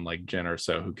someone like Jyn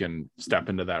Erso who can step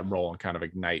into that role and kind of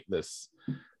ignite this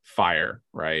fire,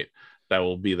 right? That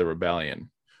will be the rebellion.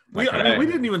 We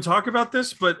didn't even talk about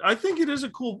this, but I think it is a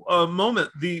cool moment.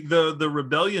 The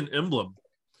rebellion emblem,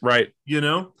 right?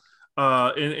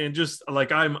 And just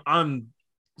like I'm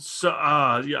so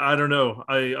yeah, I don't know.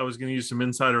 I was going to use some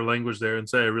insider language there and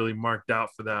say I really marked out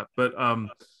for that, but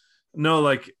no,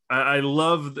 like I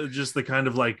love just the kind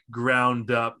of like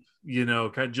ground up,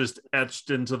 kind of just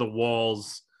etched into the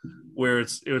walls, where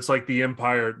it's like the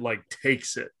Empire like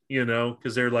takes it,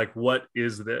 because they're like, what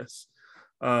is this?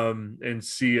 And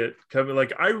see it coming.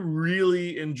 Like, I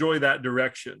really enjoy that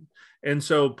direction, and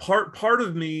so part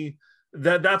of me.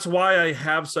 That's why I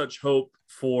have such hope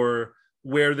for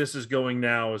where this is going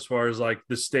now, as far as like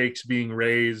the stakes being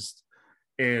raised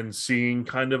and seeing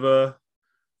kind of a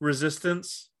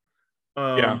resistance.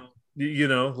 Like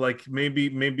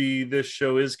maybe this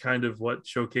show is kind of what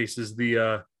showcases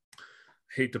the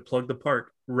hate to plug the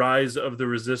park, rise of the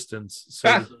resistance,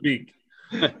 so to speak.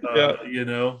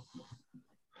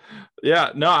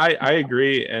 Yeah, no, I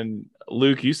agree. And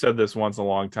Luke, you said this once a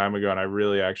long time ago, and I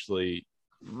really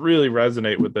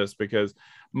resonate with this, because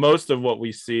most of what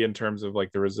we see in terms of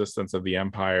like the resistance of the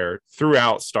Empire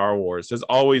throughout Star Wars has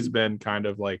always been kind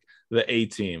of like the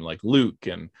A-team, like Luke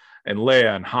and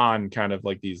Leia and Han, kind of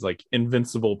like these like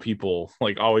invincible people,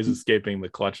 like always escaping the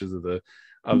clutches of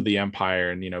the Empire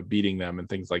and beating them and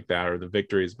things like that, or the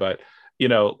victories, but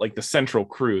like the central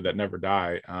crew that never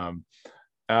die.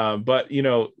 But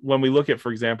when we look at,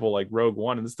 for example, like Rogue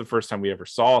One, and this is the first time we ever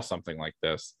saw something like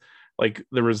this, like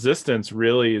the resistance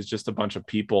really is just a bunch of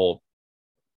people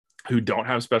who don't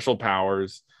have special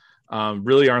powers,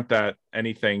 really aren't that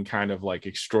anything kind of like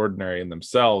extraordinary in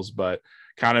themselves, but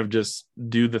kind of just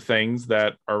do the things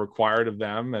that are required of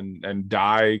them and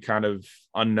die kind of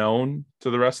unknown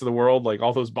to the rest of the world, like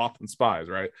all those Bothan spies,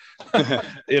 right? And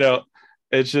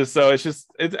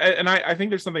I think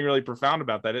there's something really profound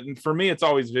about that. And for me, it's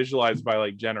always visualized by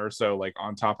like Jyn Erso, like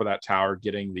on top of that tower,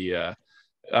 getting the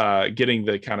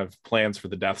kind of plans for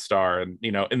the Death Star. And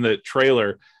in the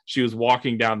trailer, she was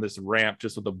walking down this ramp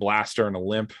just with a blaster and a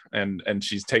limp, and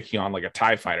she's taking on like a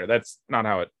TIE fighter. That's not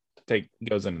how it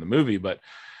goes into the movie, but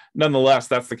nonetheless,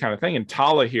 that's the kind of thing. And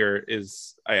Tala here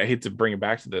is, I hate to bring it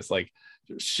back to this, like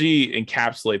she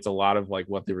encapsulates a lot of like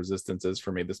what the resistance is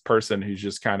for me. This person who's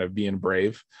just kind of being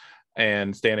brave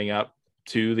and standing up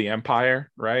to the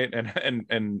Empire, right?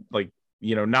 And like,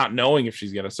 not knowing if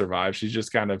she's going to survive. She's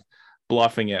just kind of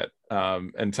bluffing it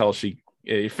until she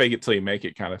you fake it till you make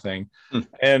it kind of thing.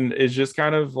 And it's just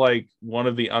kind of like one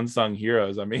of the unsung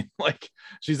heroes. I mean, like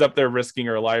she's up there risking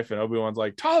her life and Obi-Wan's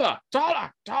like Tala,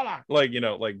 like,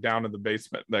 like down in the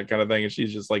basement, that kind of thing. And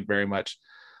she's just like very much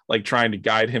like trying to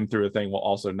guide him through a thing while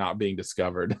also not being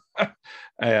discovered.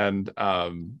 And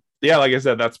yeah, like I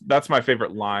said, that's my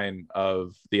favorite line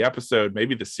of the episode,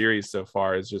 maybe the series so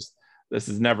far, is just, this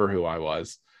is never who I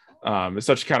was. It's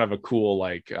such kind of a cool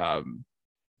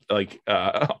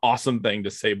awesome thing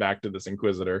to say back to this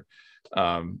Inquisitor.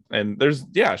 And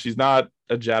she's not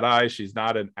a Jedi, she's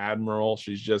not an admiral,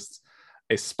 she's just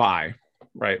a spy,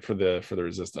 right, for the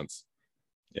Resistance.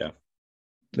 Yeah.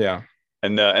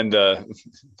 And you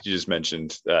just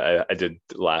mentioned, I did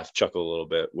chuckle a little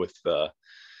bit with the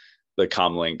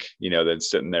comlink, that's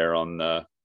sitting there on the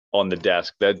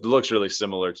desk. That looks really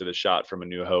similar to the shot from A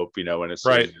New Hope, when it's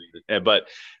right. But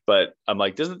I'm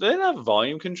like, do they have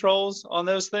volume controls on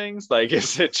those things? Like,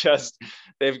 is it just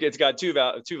it's got two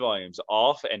volumes,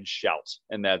 off and shout,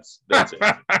 and that's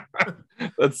it.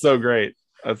 That's so great.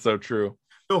 That's so true.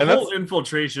 The whole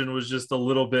infiltration was just a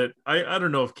little bit, I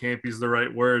don't know if campy is the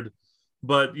right word,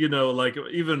 but like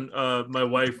even my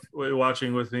wife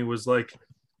watching with me was like,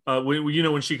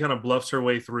 when she kind of bluffs her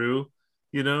way through,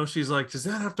 she's like, does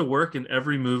that have to work in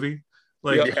every movie?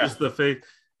 Like, just the faith.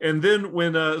 And then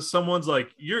when someone's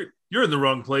like, you're in the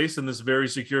wrong place in this very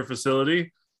secure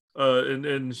facility,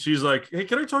 and she's like, hey,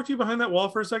 can I talk to you behind that wall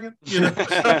for a second? Like,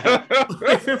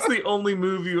 that's the only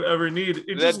move you ever need.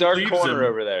 It that just dark corner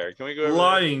over there. Can we go over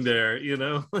lying there?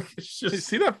 Like, it's just. You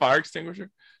see that fire extinguisher?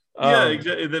 Yeah,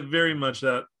 exactly. That very much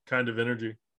that kind of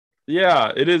energy.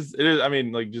 Yeah, it is. I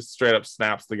mean, like, just straight up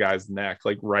snaps the guy's neck,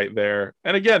 like right there.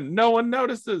 And again, no one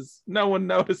notices.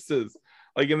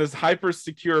 Like, in this hyper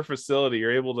secure facility,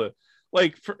 you're able to,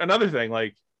 like, for another thing,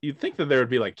 like, you'd think that there would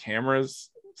be like cameras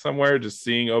somewhere, just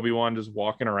seeing Obi-Wan just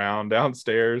walking around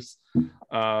downstairs. They put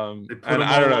and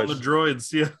I don't know, the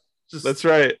droids. Yeah, that's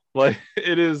right. Like,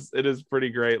 it is pretty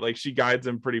great. Like, she guides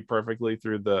him pretty perfectly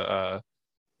through the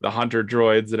hunter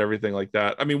droids and everything like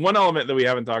that. I mean, one element that we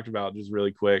haven't talked about, just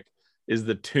really quick, is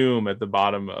the tomb at the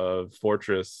bottom of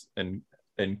Fortress and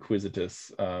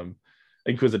Inquisitorius,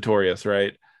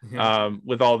 right? Yeah.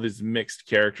 With all these mixed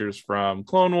characters from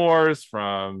Clone Wars,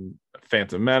 from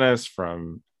Phantom Menace,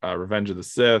 from Revenge of the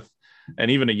Sith, and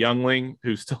even a youngling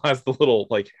who still has the little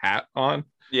like hat on.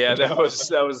 Yeah, that was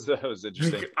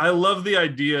interesting. I love the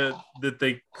idea that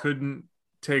they couldn't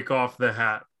take off the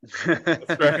hat.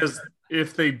 Because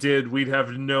if they did, we'd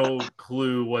have no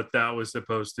clue what that was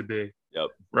supposed to be. Yep.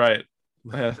 Right.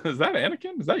 Is that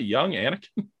Anakin? Is that young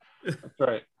Anakin? That's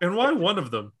right. And why one of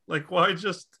them? Like, why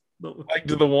just like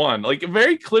to the one? Like,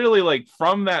 very clearly, like,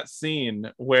 from that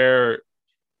scene where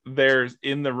there's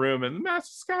in the room and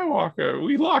Master Skywalker,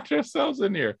 we locked ourselves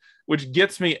in here, which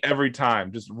gets me every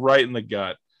time, just right in the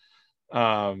gut.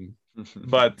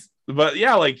 But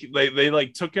yeah, like they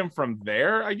like took him from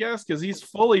there, I guess, because he's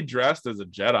fully dressed as a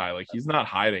Jedi. Like, he's not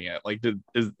hiding it. Like, did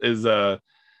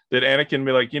Anakin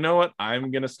be like, you know what?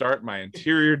 I'm gonna start my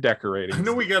interior decorating. I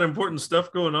know we got important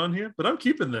stuff going on here, but I'm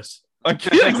keeping this.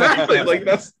 Yeah, exactly. Like,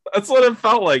 that's what it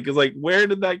felt like. Is like, where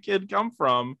did that kid come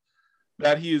from?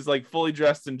 That he's like fully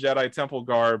dressed in Jedi Temple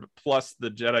garb plus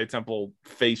the Jedi Temple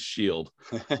face shield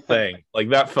thing. Like,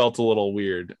 that felt a little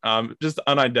weird. Just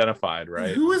unidentified,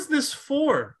 right? Who is this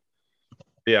for?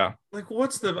 Yeah. Like,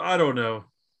 I don't know.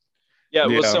 Yeah,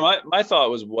 well, so my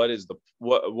thought was, what is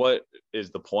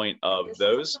the point of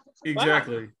those?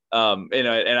 Exactly. And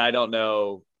I don't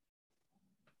know.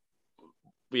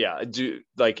 Yeah,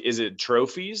 is it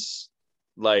trophies?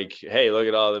 Like, hey, look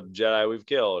at all the Jedi we've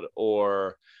killed,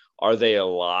 or are they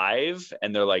alive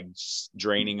and they're like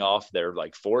draining off their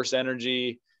like force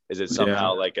energy? Is it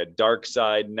somehow like a dark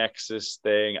side nexus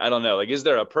thing? I don't know. Like, is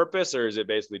there a purpose, or is it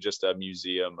basically just a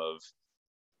museum of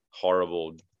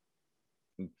horrible,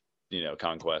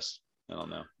 conquest? I don't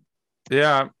know.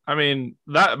 Yeah, I mean,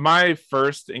 that my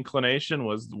first inclination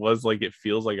was like, it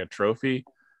feels like a trophy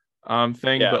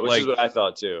thing, yeah, but which like, is what I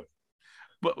thought too.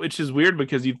 But which is weird,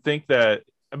 because you'd think that,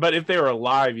 but if they were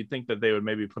alive, you'd think that they would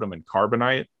maybe put them in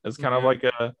carbonite as kind of like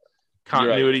a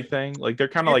continuity thing. Like, they're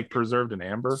kind of like preserved in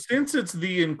amber. Since it's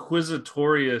the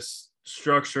Inquisitorius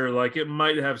structure, like, it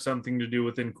might have something to do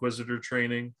with Inquisitor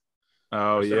training.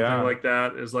 Oh, something like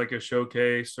that, is like a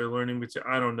showcase or learning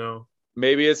material. I don't know.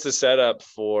 Maybe it's the setup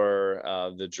for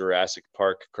the Jurassic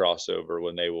Park crossover,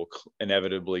 when they will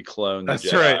inevitably clone the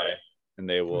Jedi, right, and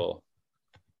they will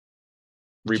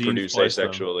reproduce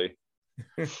asexually.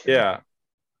 Yeah.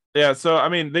 So I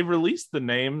mean, they released the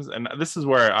names, and this is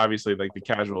where obviously, like, the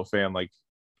casual fan, like,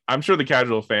 I'm sure the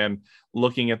casual fan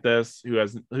looking at this,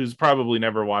 who's probably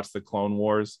never watched the Clone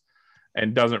Wars,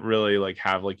 and doesn't really like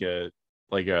have like a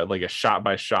shot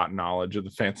by shot knowledge of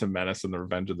the Phantom Menace and the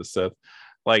Revenge of the Sith,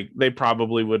 like they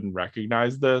probably wouldn't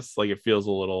recognize this. Like it feels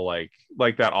a little like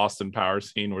that Austin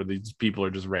Powers scene where these people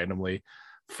are just randomly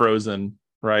frozen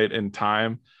right in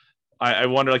time. I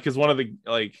wonder, like, because one of the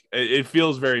like it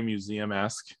feels very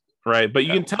museum-esque, right? But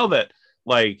you can tell that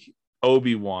like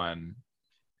Obi-Wan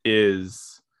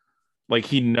is like,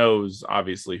 he knows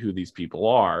obviously who these people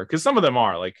are, because some of them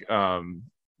are like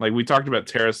we talked about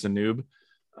Tara Sanub,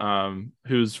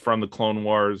 who's from the Clone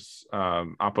Wars,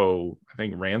 Oppo, I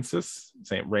think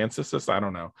Saint Rancis, I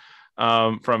don't know,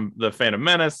 from the Phantom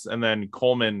Menace, and then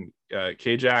Coleman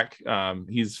Kajak,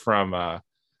 he's from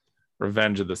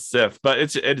Revenge of the Sith. But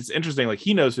it's interesting, like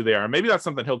he knows who they are. Maybe that's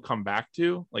something he'll come back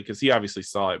to, like, because he obviously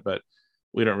saw it, but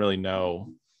we don't really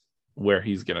know where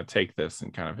he's gonna take this in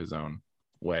kind of his own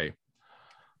way.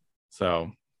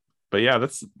 So, but yeah,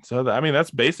 that's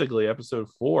basically episode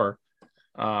 4.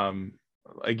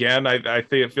 Again, I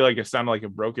feel like it sounded like a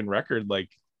broken record.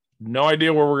 Like, no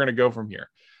idea where we're gonna go from here.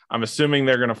 I'm assuming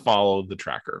they're gonna follow the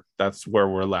tracker. That's where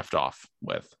we're left off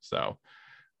with. So,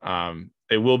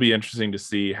 it will be interesting to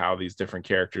see how these different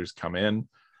characters come in,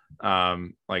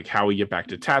 like how we get back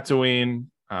to Tatooine,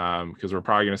 because we're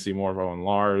probably gonna see more of Owen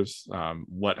Lars.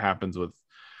 What happens with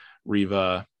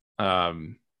Reva,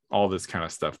 all this kind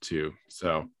of stuff too.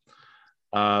 So,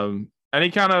 any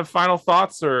kind of final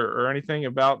thoughts or anything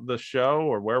about the show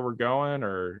or where we're going,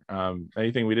 or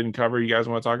anything we didn't cover you guys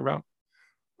want to talk about?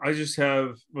 I just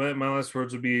have my last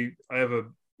words would be, I have a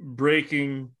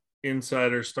breaking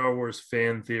insider Star Wars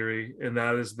fan theory, and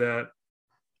that is that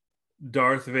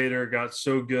Darth Vader got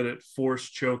so good at force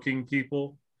choking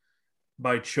people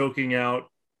by choking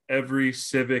out every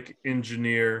civic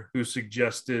engineer who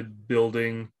suggested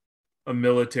building a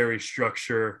military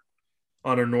structure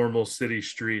on a normal city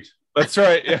street. That's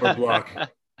right. Yeah. Or block.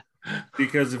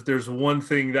 Because if there's one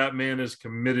thing that man is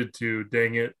committed to,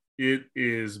 dang it, it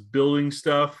is building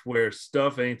stuff where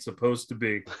stuff ain't supposed to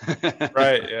be.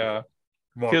 Right. Yeah.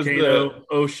 Volcano,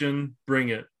 ocean, bring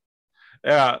it.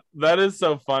 Yeah, that is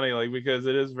so funny. Like, because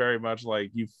it is very much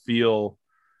like you feel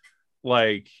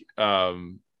like,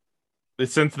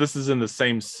 since this is in the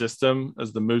same system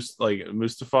as the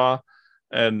Mustafa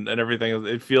and everything,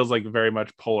 it feels like very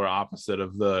much polar opposite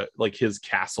of the like his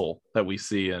castle that we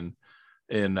see in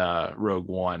Rogue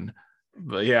One.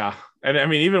 But yeah, and I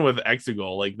mean, even with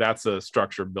Exegol, like that's a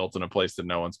structure built in a place that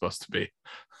no one's supposed to be.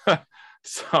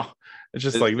 So it's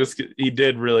just like this. He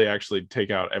did really actually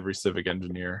take out every civic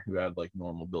engineer who had like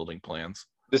normal building plans.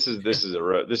 This is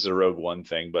a Rogue One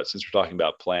thing, but since we're talking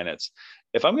about planets,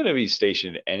 if I'm going to be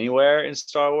stationed anywhere in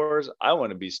Star Wars, I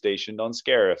want to be stationed on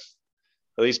Scarif,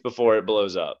 at least before it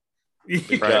blows up,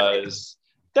 because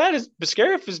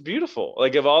Scarif is beautiful.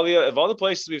 Like of all the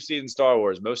places we've seen in Star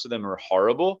Wars, most of them are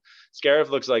horrible. Scarif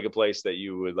looks like a place that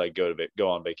you would like go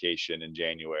on vacation in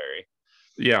January.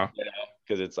 Yeah, you know,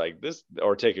 because it's like this,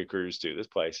 or take a cruise too. This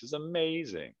place is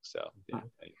amazing. So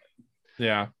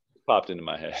yeah, popped into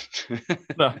my head.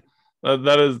 No,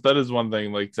 that is one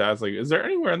thing. Like to ask, like, is there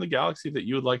anywhere in the galaxy that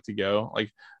you would like to go? Like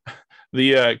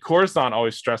the Coruscant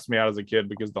always stressed me out as a kid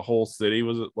because the whole city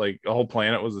was like the whole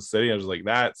planet was a city. I was like,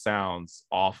 that sounds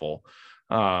awful.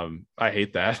 I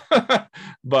hate that.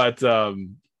 But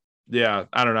yeah,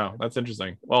 I don't know. That's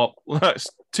interesting. Well,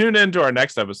 tune in to our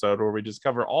next episode where we just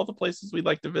cover all the places we'd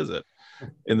like to visit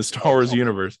in the Star Wars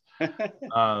universe. But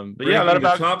yeah, that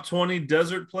about top 20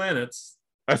 desert planets.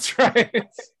 That's right.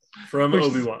 From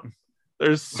Obi-Wan.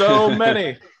 There's so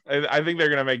many. I think they're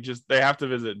gonna make they have to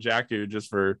visit Jakku just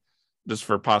for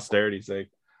posterity's sake.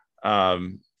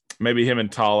 Maybe him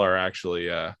and Tal are actually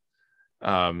Rey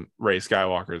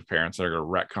Skywalker's parents. They're gonna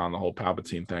retcon the whole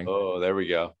Palpatine thing. Oh, there we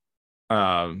go.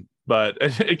 But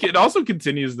it also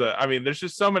continues there's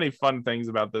just so many fun things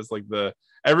about this. Like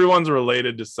everyone's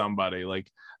related to somebody.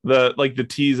 Like the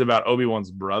tease about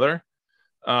Obi-Wan's brother.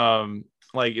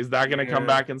 Like, is that going to come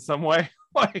back in some way?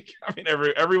 Like, I mean,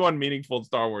 everyone meaningful in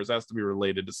Star Wars has to be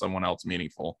related to someone else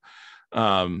meaningful.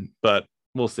 But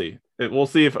we'll see. We'll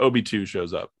see if Obi-2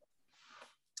 shows up.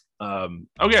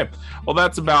 Okay. Well,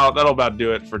 that'll about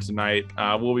do it for tonight.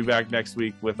 We'll be back next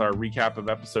week with our recap of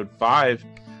episode 5.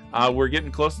 We're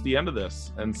getting close to the end of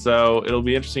this, and so it'll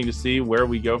be interesting to see where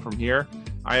we go from here.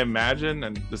 I imagine,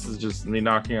 and this is just me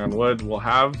knocking on wood, we'll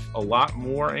have a lot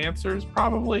more answers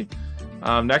probably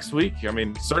next week. I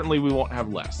mean, certainly we won't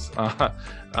have less, but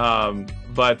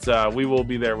we will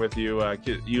be there with you.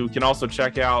 You can also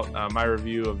check out my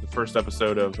review of the first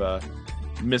episode of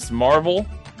Miss Marvel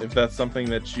if that's something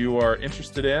that you are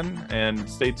interested in. And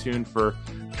stay tuned for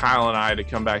Kyle and I to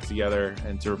come back together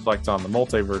and to reflect on the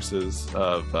multiverses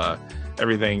of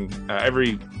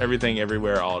everything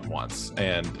everywhere all at once,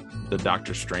 and the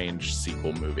Doctor Strange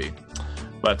sequel movie.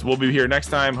 But we'll be here next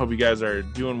time. Hope you guys are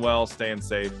doing well, staying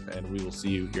safe, and we will see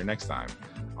you here next time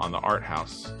on the Art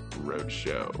House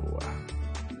Roadshow.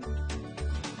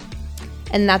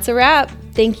 And that's a wrap.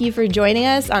 Thank you for joining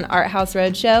us on Art House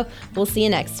Roadshow. We'll see you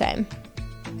next time.